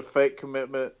was it a fake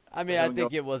commitment? I mean, I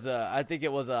think it was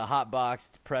a hot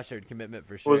boxed, pressured commitment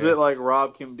for sure. Was it like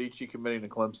Rob Kimdichie committing to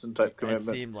Clemson type commitment?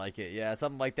 It seemed like it. Yeah,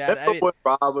 something like that. When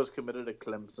Rob was committed to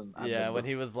Clemson. When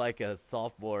he was like a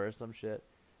sophomore or some shit.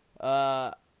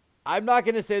 I'm not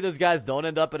going to say those guys don't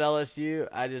end up at LSU.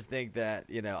 I just think that,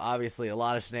 obviously a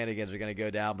lot of shenanigans are going to go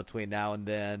down between now and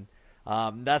then.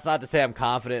 That's not to say I'm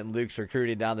confident in Luke's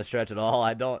recruiting down the stretch at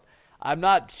all. I'm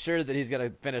not sure that he's going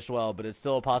to finish well, but it's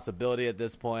still a possibility at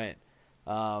this point.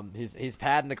 He's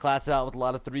padding the class out with a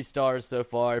lot of 3 stars so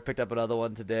far. He picked up another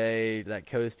one today. That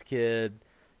Coast kid,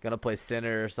 going to play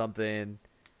center or something,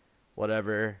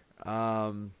 whatever.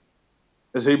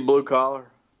 Is he blue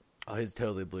collar? Oh, he's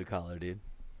totally blue collar, dude.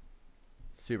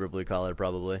 Super blue collar,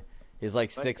 probably. He's like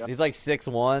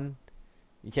 6'1".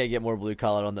 You can't get more blue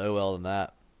collar on the OL than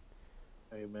that.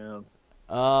 Amen.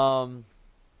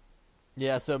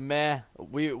 Yeah, so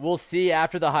we'll see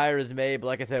after the hire is made, but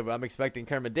like I said, I'm expecting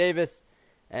Kermit Davis,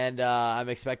 and I'm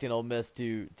expecting Ole Miss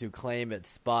to claim its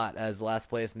spot as last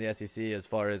place in the SEC as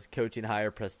far as coaching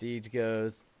hire prestige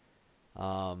goes.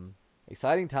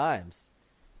 Exciting times.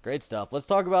 Great stuff. Let's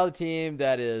talk about a team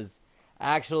that is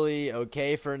actually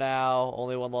okay for now.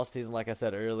 Only one lost season, like I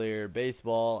said earlier.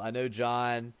 Baseball. I know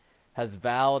John has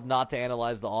vowed not to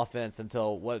analyze the offense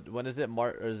until when is it?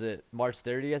 March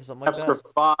 30th or something like that? After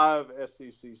 5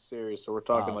 SEC series, so we're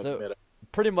talking mid.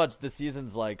 Pretty much the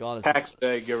season's on tax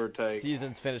day, give or take.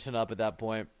 Season's finishing up at that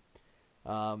point.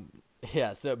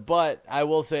 Yeah. So, but I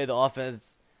will say the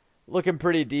offense looking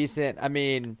pretty decent. I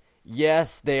mean,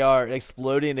 yes, they are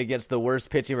exploding against the worst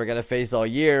pitching we're going to face all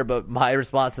year, but my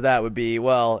response to that would be,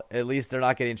 well, at least they're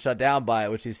not getting shut down by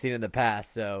it, which we've seen in the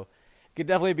past. So it could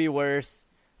definitely be worse.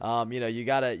 You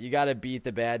gotta beat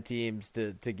the bad teams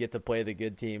to get to play the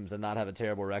good teams and not have a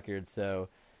terrible record. So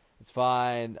it's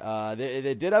fine.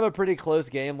 They did have a pretty close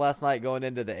game last night going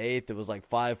into the 8th. It was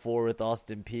 5-4 with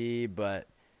Austin Peay, but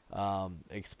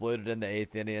exploded in the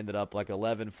 8th, and it ended up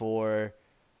 11-4.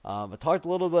 I talked a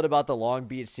little bit about the Long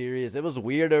Beach series. It was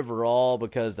weird overall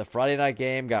because the Friday night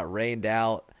game got rained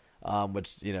out,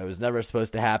 which was never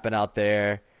supposed to happen out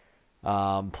there.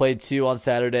 Played 2 on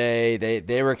Saturday.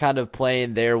 They were kind of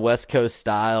playing their West Coast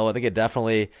style. I think it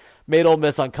definitely made Ole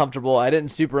Miss uncomfortable. I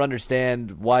didn't super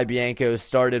understand why Bianco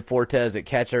started Fortes at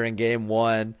catcher in game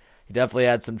 1. He definitely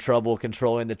had some trouble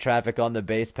controlling the traffic on the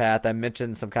base path. I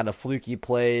mentioned some kind of fluky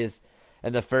plays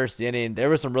in the first inning. There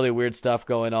was some really weird stuff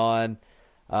going on.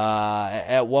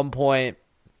 At one point,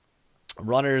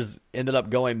 runners ended up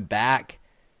going back.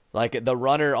 Like the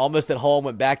runner almost at home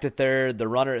went back to third. The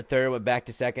runner at third went back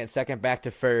to second. Second back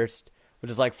to first,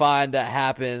 which is like, fine, that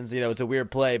happens. It's a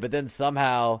weird play. But then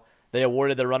somehow they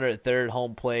awarded the runner at third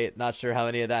home plate. Not sure how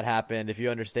any of that happened. If you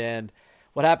understand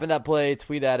what happened that play,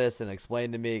 tweet at us and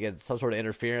explain to me. Get some sort of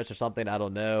interference or something. I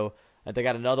don't know. And they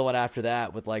got another one after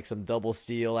that with like some double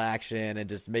steal action and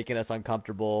just making us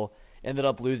uncomfortable. Ended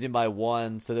up losing by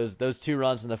 1. So those 2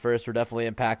 runs in the first were definitely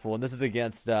impactful. And this is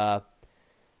against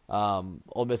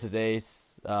Ole Miss's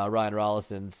ace, Ryan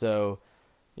Rollison. So,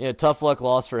 tough luck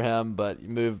loss for him, but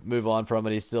move on from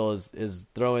it. He still is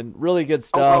throwing really good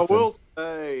stuff. I will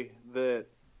say that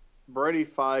Brady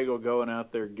Feigl going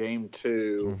out there game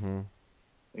 2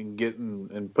 and getting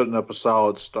and putting up a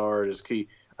solid start is key.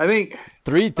 I think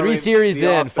three series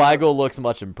in, Feigl looks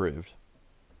much improved.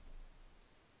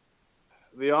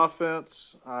 The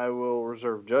offense, I will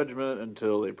reserve judgment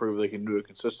until they prove they can do it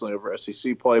consistently over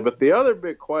SEC play. But the other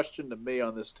big question to me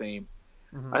on this team,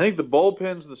 I think the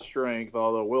bullpen's the strength,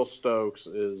 although Will Stokes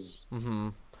is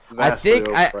I think,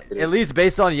 at least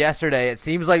based on yesterday, it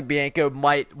seems like Bianco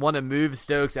might want to move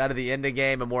Stokes out of the end of the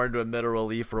game and more into a middle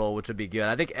relief role, which would be good.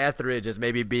 I think Etheridge is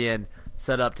maybe being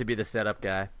set up to be the setup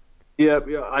guy. Yeah,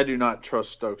 I do not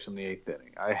trust Stokes in the 8th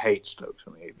inning. I hate Stokes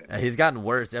in the 8th inning. He's gotten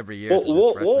worse every year.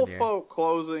 Wolfolk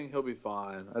closing, he'll be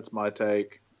fine. That's my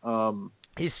take.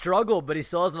 He struggled, but he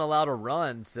still hasn't allowed a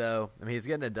run, so he's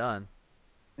getting it done.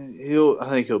 I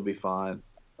think he'll be fine.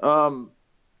 Feigl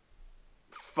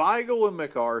and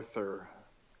MacArthur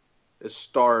as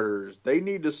starters, they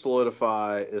need to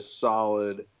solidify as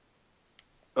solid,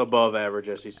 above average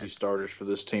SEC starters for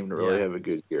this team to really have a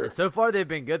good year. So far, they've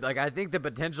been good. Like, I think the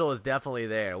potential is definitely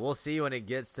there. We'll see when it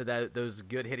gets to those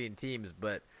good hitting teams.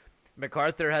 But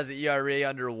MacArthur has an ERA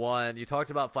under 1. You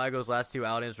talked about Feigl's last 2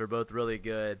 outings were both really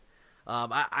good.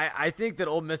 I think that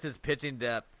Ole Miss's pitching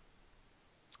depth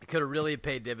could really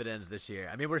pay dividends this year.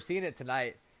 I mean, we're seeing it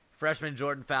tonight. Freshman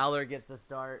Jordan Fowler gets the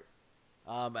start.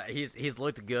 He's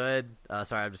looked good.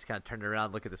 Sorry, I'm just kind of turning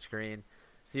around, look at the screen,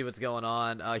 see what's going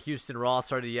on. Houston Ross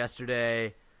started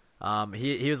yesterday.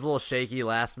 He was a little shaky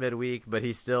last midweek, but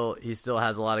he still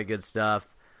has a lot of good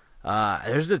stuff.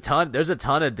 There's a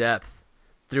ton of depth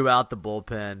throughout the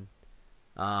bullpen.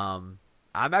 I'm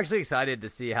actually excited to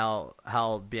see how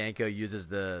Bianco uses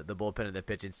the bullpen and the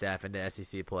pitching staff into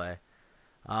SEC play.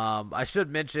 I should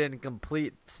mention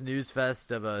complete snooze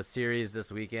fest of a series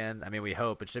this weekend. I mean, we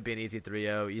hope. It should be an easy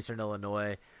 3-0, Eastern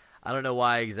Illinois. I don't know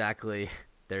why exactly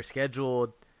they're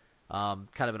scheduled. Kind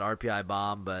of an RPI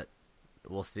bomb, but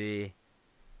we'll see.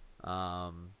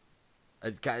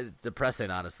 It's depressing,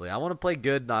 honestly. I want to play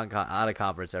good out of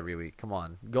conference every week. Come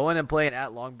on. Going and playing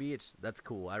at Long Beach, that's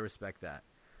cool. I respect that.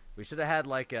 We should have had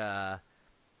like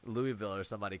Louisville or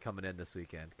somebody coming in this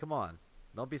weekend. Come on.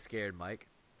 Don't be scared, Mike.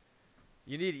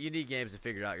 You need games to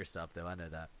figure out yourself, though. I know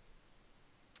that.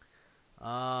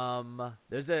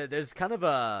 There's kind of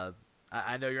a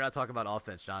I know you're not talking about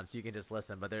offense, John, so you can just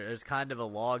listen, but there's kind of a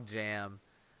log jam,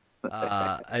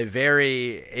 a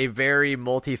very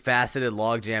multifaceted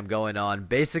log jam going on.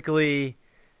 Basically,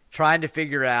 trying to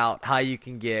figure out how you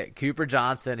can get Cooper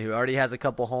Johnson, who already has a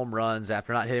couple home runs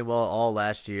after not hitting well all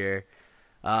last year,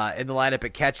 in the lineup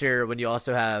at catcher when you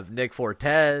also have Nick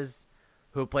Fortes,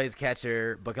 who plays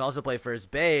catcher but can also play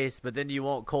first base, but then you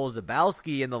want Cole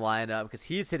Zabowski in the lineup because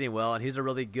he's hitting well, and he's a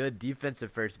really good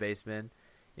defensive first baseman.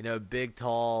 You know, big,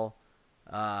 tall,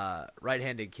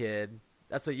 right-handed kid.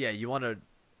 You want to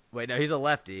 – wait, no, he's a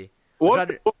lefty.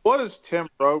 What does Tim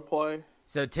Rowe play?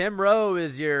 So Tim Rowe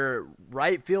is your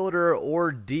right fielder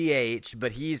or DH,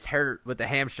 but he's hurt with the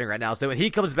hamstring right now. So when he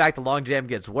comes back, the long jam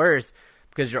gets worse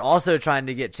because you're also trying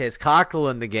to get Chase Cockrell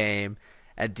in the game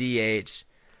at DH.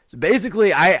 So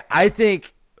basically, I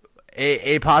think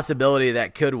a possibility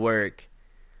that could work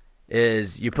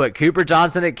is you put Cooper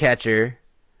Johnson at catcher,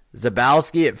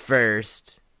 Zabowski at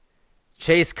first,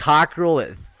 Chase Cockrell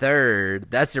at third.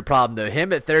 That's your problem, though.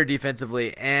 Him at third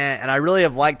defensively, and I really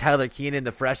have liked Tyler Keenan,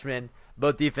 the freshman,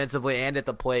 both defensively and at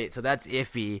the plate, so that's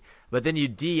iffy. But then you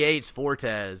DH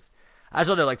Fortes. I just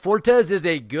don't know. Like, Fortes is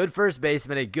a good first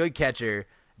baseman, a good catcher,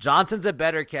 Johnson's a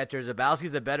better catcher.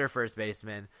 Zabowski's a better first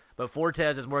baseman, but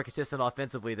Fortes is more consistent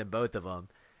offensively than both of them.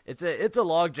 It's a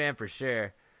log jam for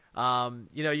sure.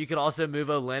 You could also move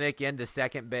Olenek into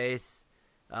second base,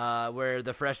 where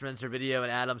the freshmen Servideo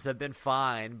and Adams have been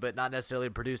fine, but not necessarily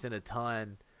producing a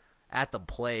ton at the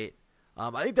plate.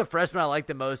 I think the freshman I like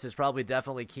the most is probably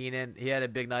definitely Keenan. He had a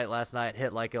big night last night,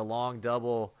 hit like a long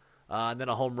double, and then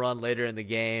a home run later in the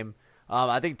game.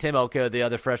 I think Tim Elko, the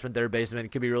other freshman third baseman,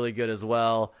 could be really good as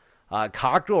well.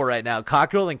 Cockrell right now.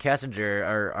 Cockrell and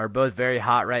Kessinger are both very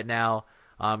hot right now.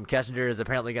 Kessinger is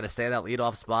apparently going to stay in that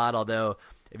leadoff spot, although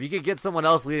if you could get someone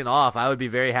else leading off, I would be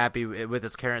very happy with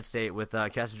his current state with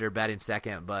Kessinger batting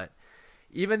second. But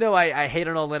even though I hate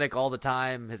on Olenek all the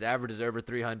time, his average is over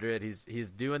 300.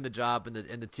 He's doing the job in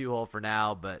the 2-hole for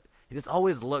now, but he just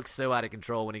always looks so out of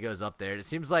control when he goes up there. And it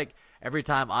seems like every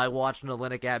time I watch an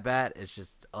Olenek at bat, it's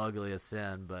just ugly as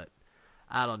sin. But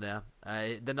I don't know.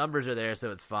 The numbers are there,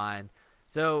 so it's fine.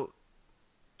 So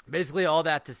basically, all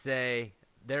that to say,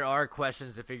 there are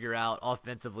questions to figure out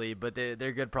offensively, but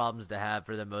they're good problems to have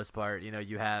for the most part.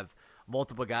 You have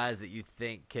multiple guys that you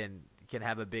think can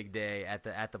have a big day at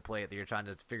the plate that you're trying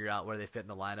to figure out where they fit in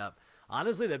the lineup.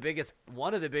 Honestly,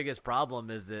 one of the biggest problem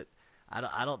is that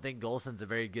I don't think Golson's a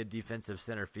very good defensive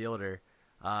center fielder,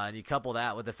 and you couple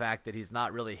that with the fact that he's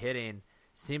not really hitting.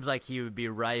 Seems like he would be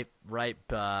ripe,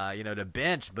 to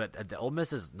bench, but the Ole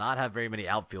Miss does not have very many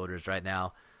outfielders right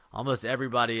now. Almost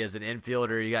everybody is an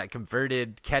infielder. You got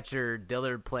converted catcher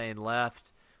Dillard playing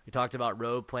left. We talked about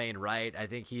Rowe playing right. I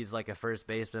think he's like a first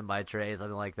baseman by trade,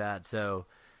 something like that. So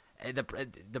the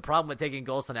problem with taking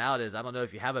Golson out is I don't know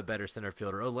if you have a better center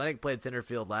fielder. Olenek played center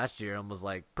field last year and was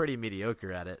like pretty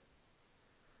mediocre at it.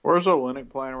 Where's Olenek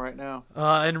playing right now?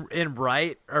 In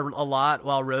right a lot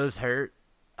while Rowe's hurt.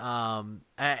 And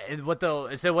what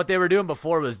they were doing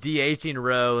before was DHing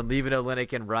Rowe and leaving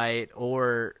Olenek in right,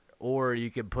 or you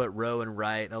could put Rowe in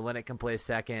right. Olenek can play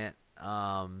second.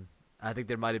 I think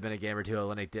there might have been a game or two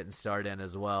Olenek didn't start in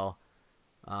as well.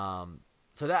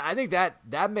 So I think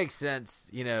that makes sense,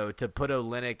 to put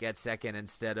Olenek at second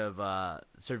instead of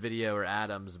Servideo or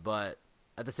Adams. But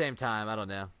at the same time, I don't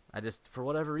know. For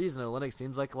whatever reason, Olenek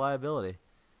seems like a liability.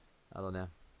 I don't know.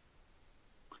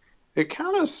 It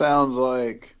kind of sounds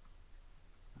like,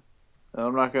 and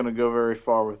I'm not going to go very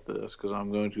far with this because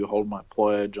I'm going to hold my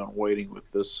pledge on waiting with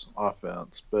this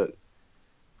offense, but it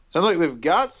sounds like they've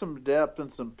got some depth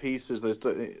and some pieces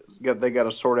they got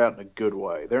to sort out in a good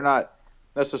way. They're not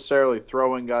necessarily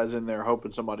throwing guys in there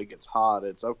hoping somebody gets hot.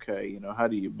 It's okay, how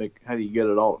do you get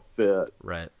it all to fit?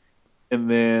 Right. And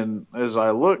then as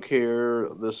I look here,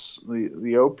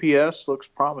 the OPS looks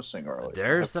promising early.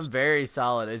 There's some very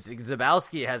solid.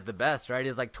 Zabowski has the best, right?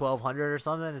 He's like 1,200 or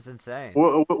something. It's insane.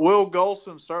 Will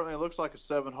Golson certainly looks like a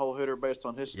 7-hole hitter based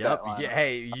on his stat line.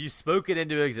 Hey, you spoke it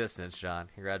into existence, Sean.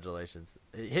 Congratulations.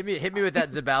 Hit me with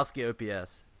that Zabowski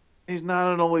OPS. He's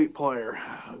not an elite player,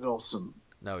 Golson.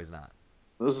 No, he's not.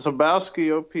 The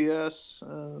Zabowski OPS,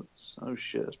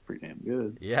 it's pretty damn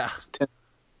good. Yeah. It's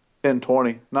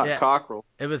 10-20, not Cockrell.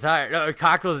 It was higher. No,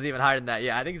 Cockrell's is even higher than that.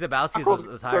 Yeah, I think Zabowski's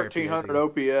was higher. 1,300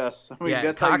 OPS. I mean,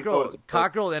 that's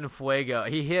Cockrell and Fuego.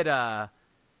 He hit a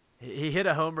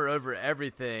homer over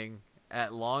everything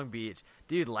at Long Beach.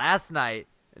 Dude, last night,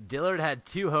 Dillard had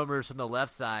 2 homers from the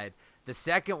left side. The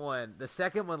second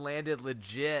one landed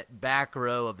legit back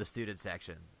row of the student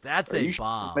section. That's a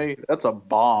bomb. That's a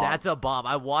bomb. That's a bomb.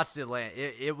 I watched it land.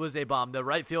 It was a bomb. The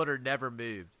right fielder never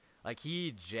moved. Like,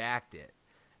 he jacked it.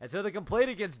 And so the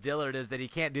complaint against Dillard is that he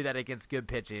can't do that against good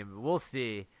pitching. We'll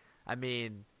see. I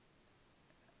mean,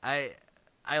 I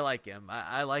like him.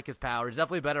 I like his power. He's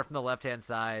definitely better from the left-hand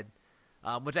side,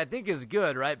 which I think is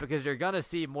good, right? Because you're going to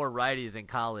see more righties in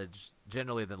college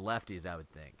generally than lefties, I would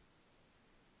think.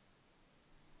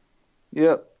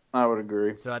 Yep, I would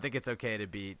agree. So I think it's okay to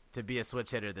be a switch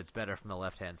hitter that's better from the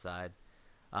left-hand side.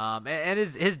 And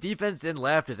his defense in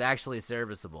left is actually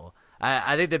serviceable.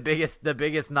 I think the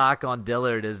biggest knock on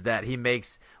Dillard is that he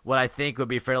makes what I think would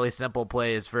be fairly simple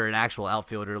plays for an actual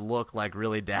outfielder look like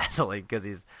really dazzling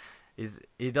because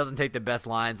he doesn't take the best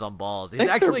lines on balls. He's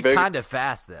actually kind of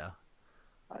fast though.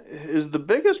 Is the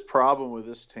biggest problem with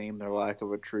this team their lack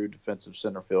of a true defensive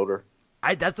center fielder?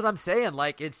 That's what I'm saying.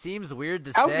 Like, it seems weird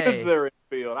to say. How good's their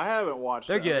infield? I haven't watched.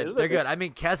 They're good. They're good. I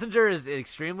mean, Kessinger is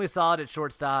extremely solid at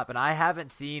shortstop, and I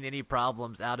haven't seen any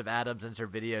problems out of Adams and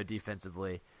Servideo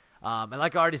defensively. And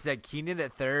like I already said, Keenan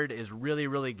at third is really,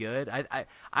 really good.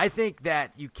 I think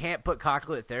that you can't put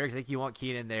Cockrell at third because I think you want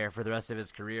Keenan there for the rest of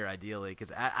his career, ideally,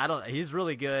 because he's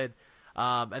really good.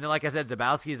 And then, like I said,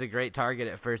 Zabowski is a great target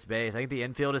at first base. I think the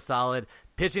infield is solid.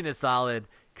 Pitching is solid.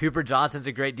 Cooper Johnson's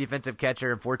a great defensive catcher,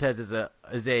 and Fortes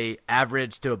is a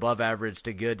average to above average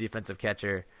to good defensive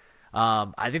catcher.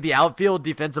 I think the outfield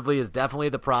defensively is definitely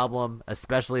the problem,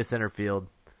 especially center field.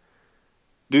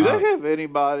 Do they have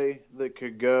anybody that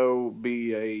could go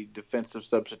be a defensive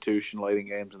substitution late in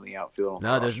games in the outfield?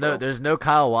 No, there's no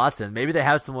Kyle Watson. Maybe they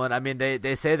have someone. I mean,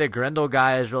 they say the Grindle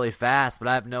guy is really fast, but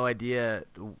I have no idea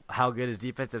how good his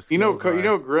defensive skills are. You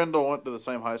know, Grindle went to the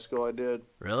same high school I did.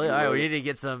 Really? All right, we need to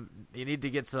get some. You need to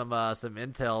get some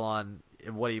intel on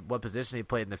what position he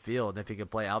played in the field and if he could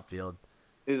play outfield.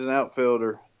 He's an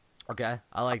outfielder. Okay,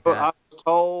 I like that. I was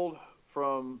told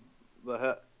from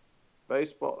the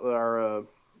our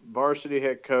varsity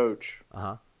head coach,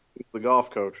 the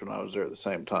golf coach, when I was there at the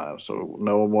same time, so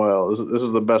know him well. This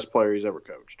is the best player he's ever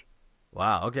coached.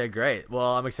 Wow. Okay, great.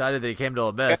 Well, I'm excited that he came to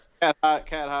Ole Miss. Cat High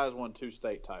has won 2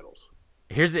 state titles.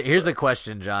 Here's a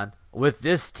question, John. With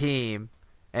this team,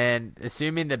 and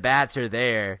assuming the bats are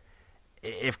there,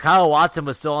 if Kyle Watson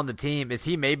was still on the team, is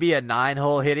he maybe a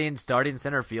 9-hole hitting starting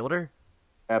center fielder?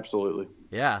 Absolutely.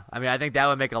 Yeah. I mean, I think that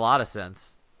would make a lot of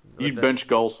sense. You'd bench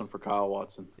Golson for Kyle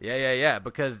Watson. Yeah,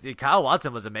 because Kyle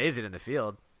Watson was amazing in the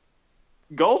field.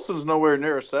 Golson's nowhere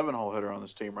near a 7-hole hitter on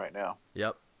this team right now.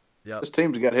 Yep. This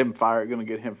team's got him fired. Going to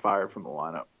get him fired from the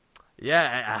lineup.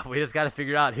 Yeah, we just got to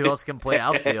figure out who else can play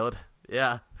outfield.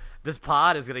 Yeah, this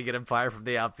pod is going to get him fired from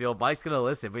the outfield. Mike's going to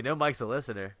listen. We know Mike's a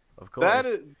listener, of course.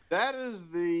 That is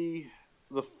the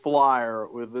flyer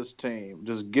with this team.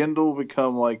 Does Gendel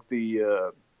become like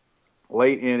the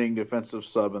late inning defensive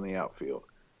sub in the outfield?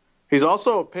 He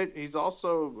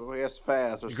has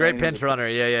fast. Great pinch runner.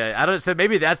 Yeah. So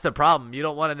maybe that's the problem. You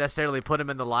don't want to necessarily put him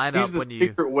in the lineup. He's the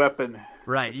secret weapon.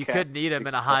 Right. You could need him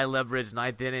in a high leverage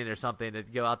 9th inning or something to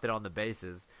go out there on the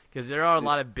bases, because there are a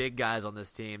lot of big guys on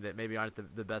this team that maybe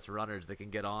aren't the best runners that can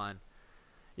get on.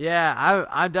 Yeah,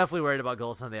 I'm definitely worried about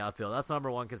Golson in the outfield. That's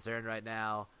number one concern right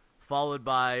now, followed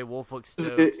by Woolfolk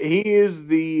Stokes. He is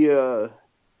the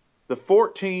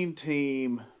 14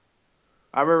 team.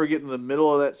 I remember getting in the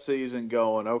middle of that season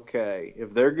going, okay,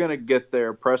 if they're going to get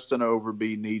there, Preston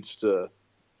Overby needs to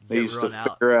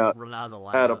figure out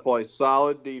how to play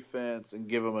solid defense and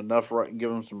give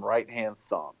them some right-hand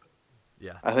thump.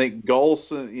 Yeah. I think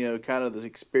Golson, kind of the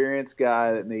experienced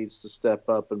guy that needs to step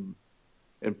up and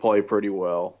play pretty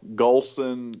well.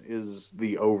 Golson is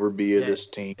the Overby of this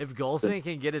team. If Golson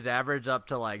can get his average up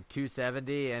to like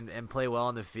 270 and play well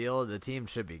on the field, the team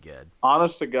should be good.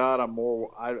 Honest to God, I'm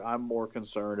more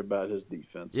concerned about his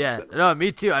defense. Yeah, no,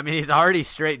 me too. I mean, he's already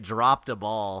straight dropped a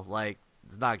ball. Like,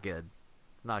 it's not good.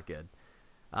 It's not good.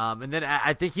 And then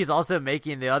I think he's also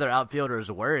making the other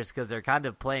outfielders worse because they're kind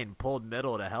of playing pulled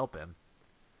middle to help him.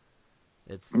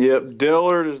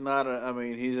 Dillard is not.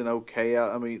 He's an okay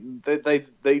out. I mean,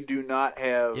 they do not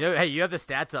have. Hey, you have the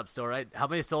stats up still, right? How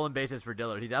many stolen bases for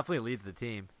Dillard? He definitely leads the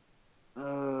team.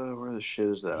 Where the shit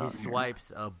is that? He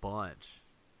swipes a bunch.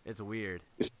 It's weird.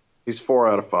 He's 4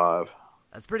 out of 5.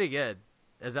 That's pretty good.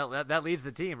 Is that leads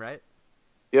the team, right?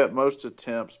 Yeah, most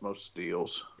attempts, most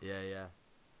steals. Yeah.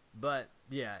 But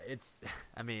yeah,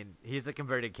 he's a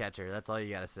converted catcher. That's all you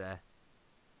gotta say.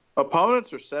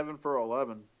 Opponents are 7 for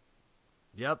 11.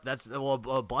 Yep,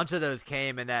 a bunch of those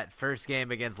came in that first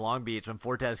game against Long Beach when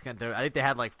Fortes couldn't throw. I think they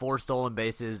had like 4 stolen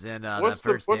bases in that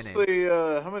first inning.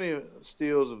 How many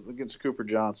steals against Cooper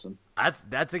Johnson?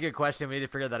 That's a good question. We need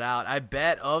to figure that out. I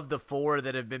bet of the 4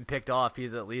 that have been picked off,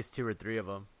 he's at least 2 or 3 of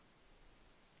them.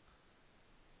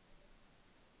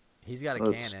 He's got a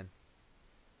cannon.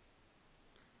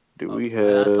 We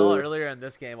have? I saw earlier in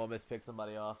this game, Ole Miss picked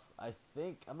somebody off. I'm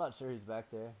not sure he's back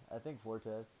there. I think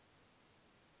Fortes.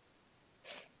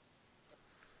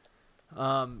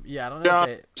 I don't know if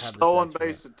they have stolen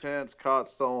base attempts, caught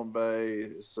stolen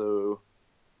base. So,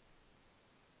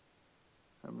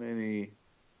 how many?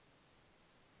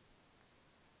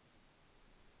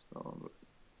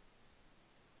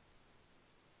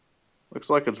 Looks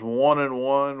like it's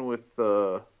 1-1 with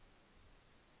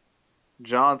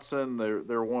Johnson.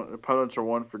 Opponents are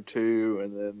 1 for 2,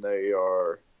 and then they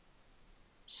are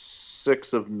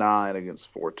 6 of 9 against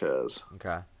Fortes.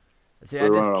 Okay. I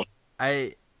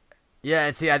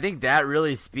think that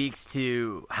really speaks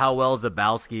to how well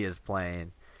Zabowski is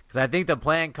playing. Because I think the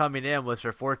plan coming in was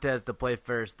for Fortes to play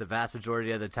first the vast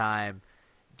majority of the time,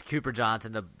 Cooper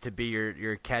Johnson to be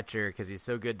your catcher because he's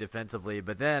so good defensively.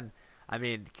 But then,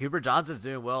 Cooper Johnson's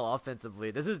doing well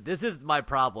offensively. This is my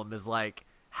problem is like,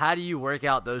 how do you work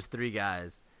out those 3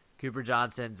 guys? Cooper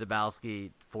Johnson,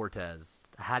 Zabowski, Fortes.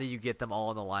 How do you get them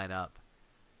all in the lineup?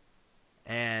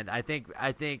 And I think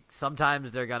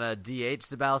sometimes they're gonna DH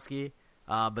Zabowski,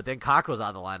 but then Cockrell's out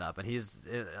of the lineup, and he's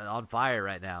on fire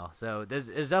right now. So there's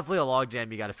definitely a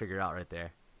logjam you got to figure out right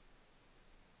there.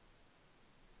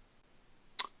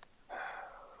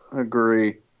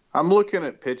 Agree. I'm looking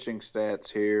at pitching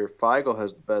stats here. Feigl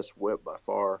has the best whip by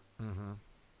far. Mm-hmm.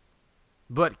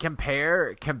 But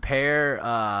compare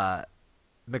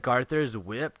MacArthur's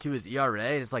whip to his ERA,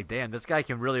 and it's like, damn, this guy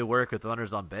can really work with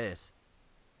runners on base.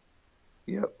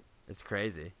 Yep. It's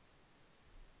crazy.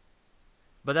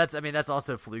 But that's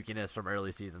also flukiness from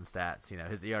early season stats.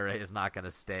 His ERA is not going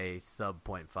to stay sub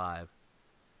 0.5.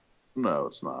 No,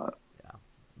 it's not. Yeah.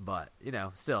 But,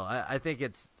 still, I think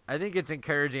it's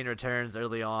encouraging returns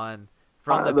early on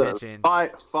from the pitching.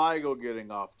 Feigl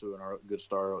getting off to a good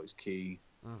start is key.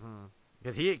 Mm-hmm.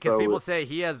 Because people say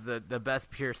he has the best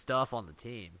pure stuff on the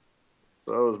team.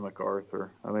 So is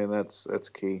MacArthur. I mean, that's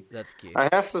key. That's key. I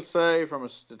have to say, from a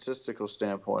statistical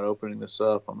standpoint, opening this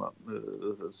up,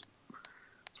 it's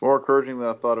more encouraging than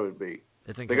I thought it would be.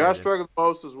 It's the guy struggling the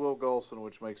most is Will Golson,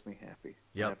 which makes me happy.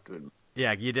 Yep. I have to admit.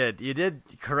 Yeah, you did. You did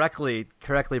correctly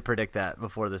predict that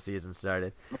before the season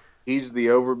started. He's the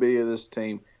Overby of this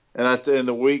team. And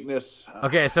the weakness.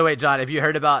 Okay, so wait, John, have you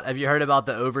heard about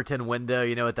the Overton window?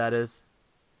 You know what that is?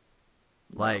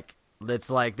 Like, it's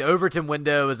like the Overton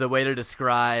window is a way to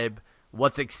describe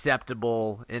what's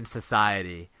acceptable in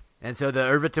society. And so the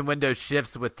Overton window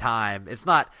shifts with time. It's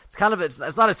not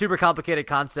a super complicated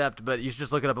concept, but you should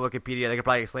just look it up on Wikipedia. They could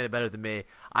probably explain it better than me.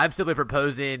 I'm simply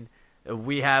proposing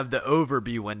we have the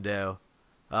Overby window.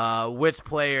 Which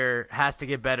player has to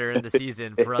get better in the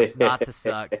season for us not to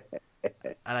suck?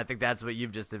 And I think that's what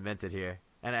you've just invented here.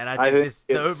 And I think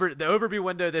the Overby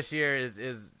window this year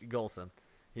is Golson.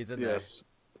 He's in there. Yes,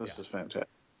 this is fantastic.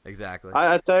 Exactly.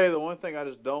 I tell you, the one thing I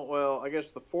just don't I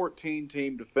guess the 14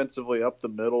 team defensively up the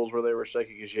middles where they were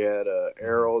shaky because you had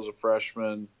Arrow as a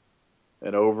freshman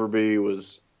and Overby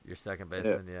was your second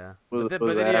baseman, yeah. Was, but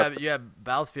was then you had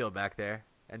Bousfield back there,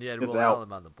 and you had Will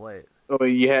Allen on the plate. I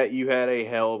mean, you had a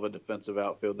hell of a defensive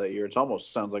outfield that year. It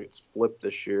almost sounds like it's flipped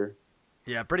this year.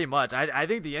 Yeah, pretty much. I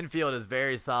think the infield is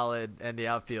very solid, and the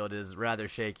outfield is rather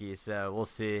shaky, so we'll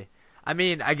see. I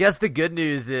mean, I guess the good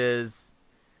news is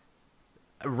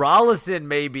Rollison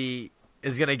maybe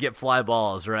is going to get fly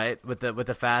balls, right, with the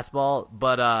fastball,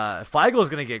 but Feigel's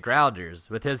going to get grounders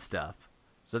with his stuff,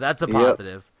 so that's a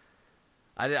positive.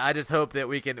 Yep. I just hope that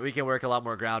we can work a lot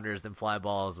more grounders than fly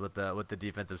balls with the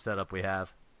defensive setup we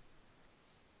have.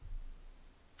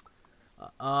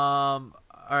 All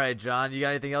right, John, you got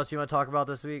anything else you want to talk about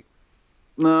this week?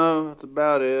 No, that's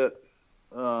about it.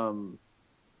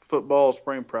 Football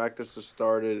spring practice has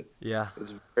started. Yeah,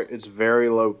 it's very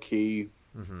low key.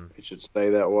 Mm-hmm. It should stay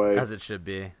that way, as it should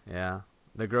be. Yeah,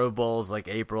 the Grove Bowl's like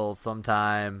April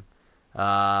sometime.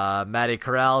 Matty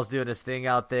Corral's doing his thing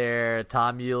out there.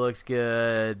 Tom Yu looks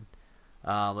good.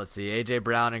 Let's see. AJ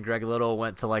Brown and Greg Little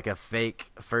went to like a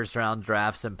fake first round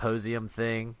draft symposium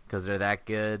thing because they're that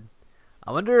good.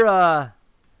 I wonder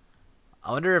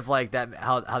if like that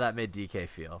how that made DK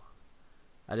feel.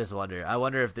 I just wonder. I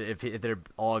wonder if they're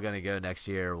all going to go next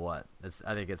year or what.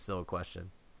 I think it's still a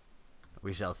question.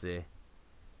 We shall see.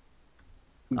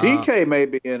 DK may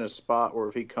be in a spot where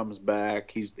if he comes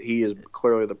back, he is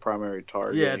clearly the primary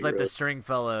target. Yeah, it's like the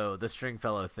Stringfellow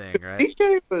thing, right?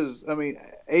 DK was. I mean,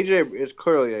 AJ is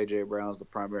clearly AJ Brown's the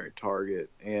primary target,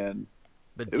 and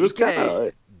but it was kind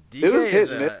of. DK is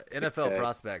an NFL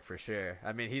prospect for sure.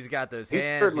 I mean, he's got those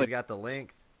hands. He's got the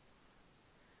length.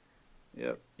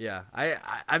 Yep. Yeah.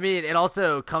 I mean, and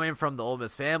also coming from the Ole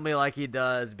Miss family like he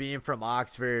does, being from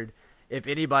Oxford, if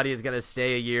anybody is going to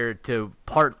stay a year to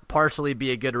partially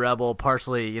be a good Rebel,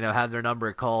 partially, have their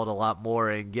number called a lot more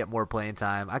and get more playing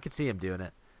time, I could see him doing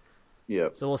it.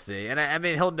 Yep. So we'll see. And I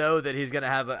mean, he'll know that he's going to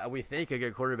have, we think, a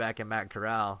good quarterback in Matt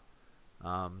Corral.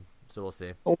 So we'll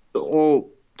see. Well,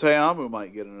 Te'amu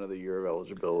might get another year of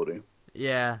eligibility.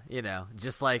 Yeah,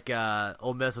 just like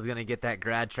Ole Miss was going to get that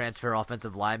grad transfer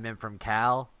offensive lineman from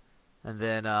Cal, and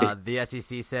then the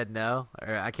SEC said no.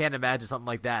 Or I can't imagine something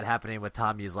like that happening with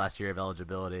Tom U's last year of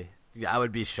eligibility. I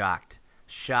would be shocked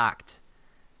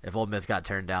if Ole Miss got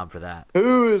turned down for that.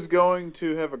 Who is going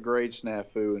to have a grade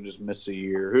snafu and just miss a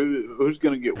year? Who's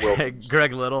going to get Wilkins?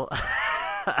 Greg Little,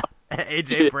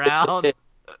 AJ Brown.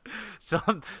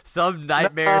 Some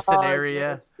nightmare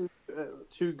scenario.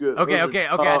 Too good. Okay.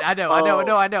 I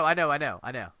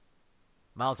know.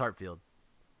 Miles Hartfield.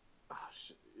 Oh,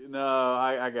 no,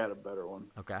 I got a better one.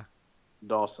 Okay.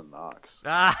 Dawson Knox.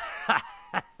 That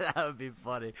would be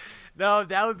funny. No,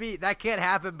 that can't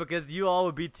happen because you all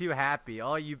would be too happy.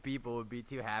 All you people would be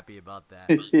too happy about that.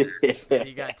 And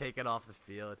you got taken off the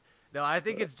field. No, I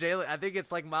think it's Jalen. I think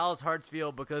it's like Miles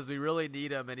Hartfield because we really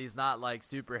need him and he's not like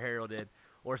super heralded.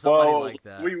 Or somebody like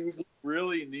that. We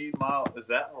really need Miles. Is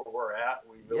that where we're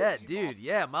at? Dude.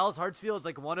 Yeah, Miles Hartsfield is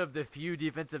like one of the few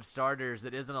defensive starters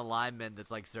that isn't a lineman that's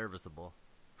like serviceable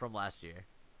from last year.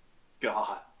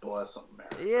 God bless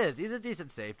America. He is. He's a decent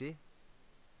safety.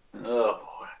 Oh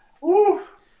boy. Woo.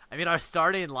 I mean, our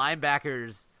starting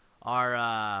linebackers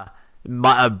are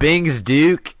Bings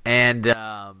Duke and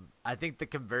I think the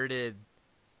converted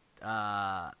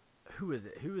who is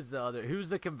it? Who's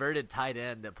the converted tight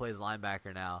end that plays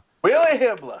linebacker now? Willie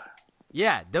Hibbler.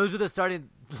 Yeah, those are the starting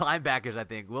linebackers, I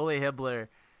think. Willie Hibbler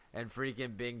and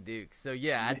freaking Bing Duke. So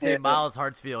yeah, I'd say Miles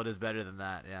Hartsfield is better than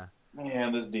that, yeah.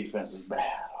 Man, this defense is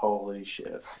bad. Holy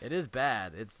shit. It is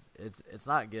bad. It's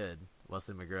not good.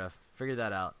 Wesley McGriff. Figure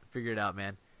that out. Figure it out,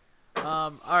 man.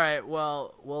 All right,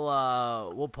 well,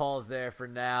 we'll pause there for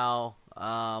now.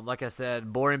 Like I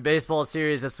said, boring baseball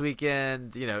series this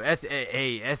weekend. You know,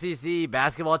 SEC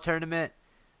basketball tournament.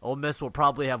 Ole Miss will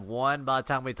probably have won by the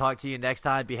time we talk to you next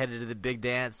time. Be headed to the big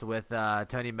dance with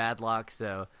Tony Madlock.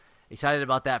 So excited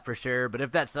about that for sure. But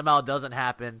if that somehow doesn't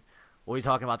happen, we'll be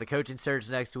talking about the coaching search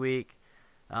next week.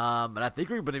 And I think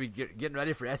we're going to be getting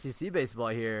ready for SEC baseball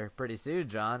here pretty soon,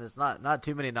 John. It's not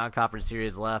too many non-conference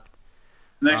series left.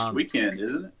 Next weekend,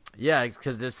 isn't it? Yeah,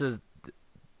 because this is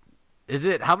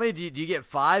it? How many do you get?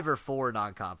 5 or 4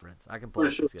 non-conference? I can pull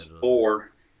up the schedule.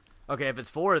 4. Okay, if it's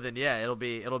 4, then yeah, it'll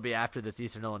be after this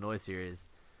Eastern Illinois series.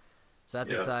 So that's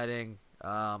exciting.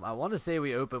 I want to say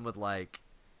we open with like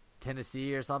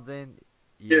Tennessee or something.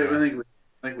 Yeah,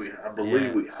 I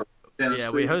believe we host Tennessee. Yeah,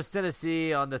 we host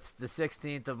Tennessee on the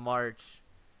 16th of March.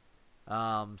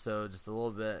 So just a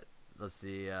little bit. Let's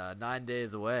see, 9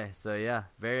 days away. So, yeah,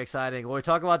 very exciting. We'll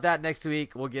talk about that next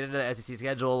week. We'll get into the SEC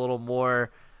schedule a little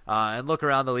more and look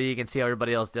around the league and see how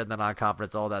everybody else did in the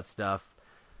non-conference, all that stuff.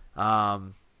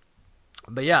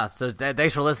 But, yeah, so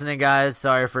thanks for listening, guys.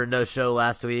 Sorry for no show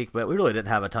last week, but we really didn't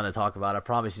have a ton to talk about. I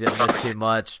promise you didn't miss too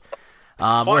much.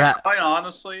 Quite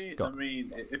honestly, I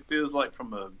mean, it feels like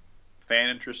from a fan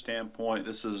interest standpoint,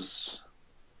 this is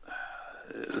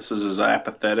as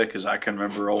apathetic as I can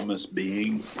remember Ole Miss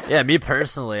being. Yeah, me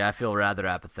personally, I feel rather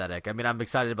apathetic. I mean, I'm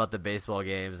excited about the baseball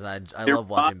games, and I love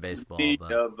watching baseball.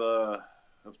 But...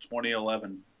 of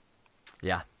 2011.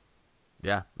 Yeah,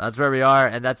 that's where we are,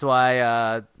 and that's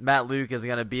why Matt Luke is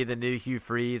going to be the new Hugh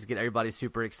Freeze. Get everybody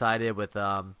super excited with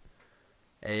what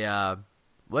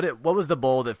was the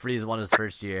bowl that Freeze won his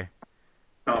first year?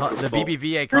 The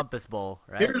BBVA Compass Bowl,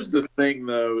 right? Here's the thing,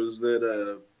 though, is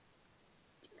that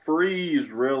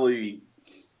Freeze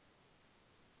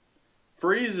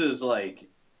is like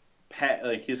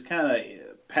his kind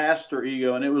of pastor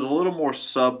ego, and it was a little more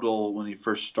subtle when he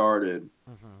first started.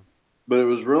 Mm-hmm. But it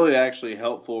was really actually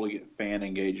helpful to get fan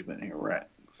engagement here, right?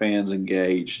 Fans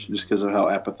engaged, just because of how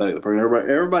apathetic the program.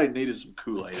 Everybody needed some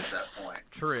Kool-Aid at that point.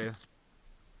 True.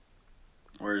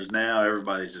 Whereas now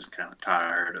everybody's just kind of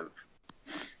tired of.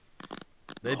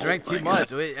 They drank too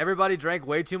much. Everybody drank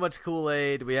way too much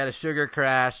Kool-Aid. We had a sugar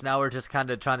crash. Now we're just kind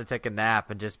of trying to take a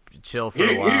nap and just chill for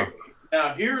a while.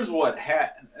 Now, here's what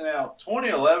happened. Now,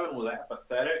 2011 was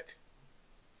apathetic,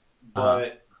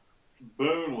 but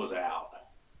Boone was out.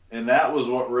 And that was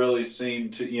what really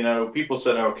seemed to, people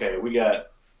said, okay,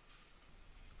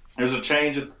 there's a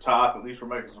change at the top. At least we're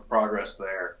making some progress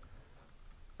there.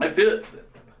 I'm going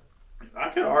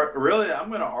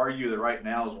to argue that right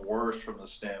now is worse from the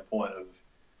standpoint of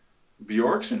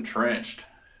Bjork's entrenched.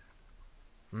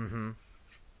 Mm-hmm.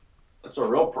 That's a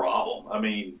real problem. I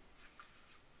mean,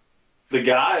 the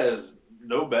guy is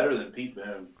no better than Pete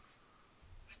Boone.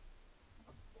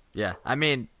 Yeah, I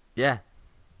mean,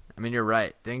 you're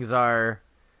right. Things are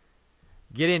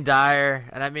getting dire,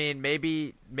 and I mean,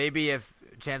 maybe if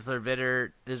Chancellor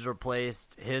Vitter is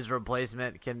replaced, his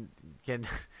replacement can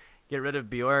get rid of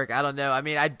Bjork. I don't know. I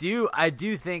mean, I do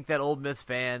think that Ole Miss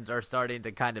fans are starting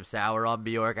to kind of sour on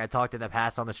Bjork. I talked in the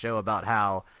past on the show about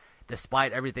how,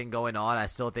 despite everything going on, I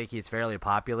still think he's fairly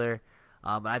popular.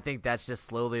 And I think that's just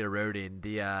slowly eroding.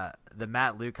 The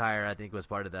Matt Luke hire, I think, was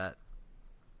part of that.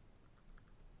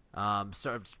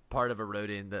 Sort of part of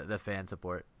eroding the fan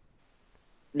support.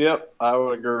 Yep, I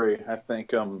would agree. I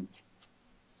think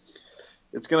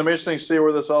it's going to be interesting to see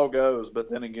where this all goes. But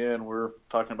then again, we're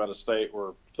talking about a state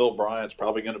where Phil Bryant's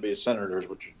probably going to be a senator,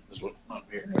 which is what I'm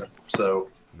hearing. So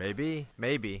maybe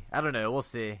I don't know. We'll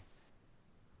see.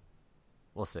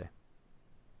 It's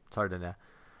hard to know.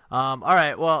 All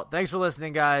right. Well, thanks for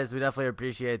listening, guys. We definitely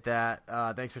appreciate that.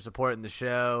 Thanks for supporting the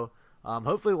show.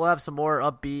 Hopefully we'll have some more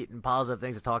upbeat and positive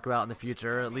things to talk about in the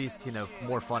future, or at least,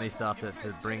 more funny stuff to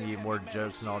bring you more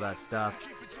jokes and all that stuff.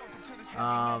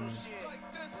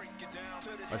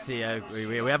 Let's see.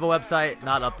 We have a website,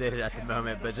 not updated at the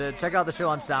moment, but check out the show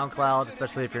on SoundCloud,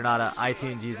 especially if you're not an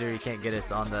iTunes user. You can't get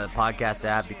us on the podcast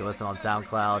app. You can listen on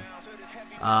SoundCloud.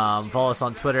 Follow us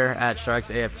on Twitter at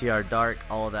SharksAFTRDark,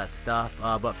 all of that stuff.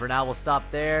 But for now, we'll stop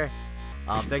there.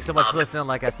 Thanks so much for listening.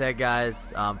 Like I said,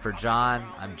 guys, for John,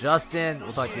 I'm Justin.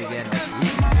 We'll talk to you again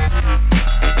next week.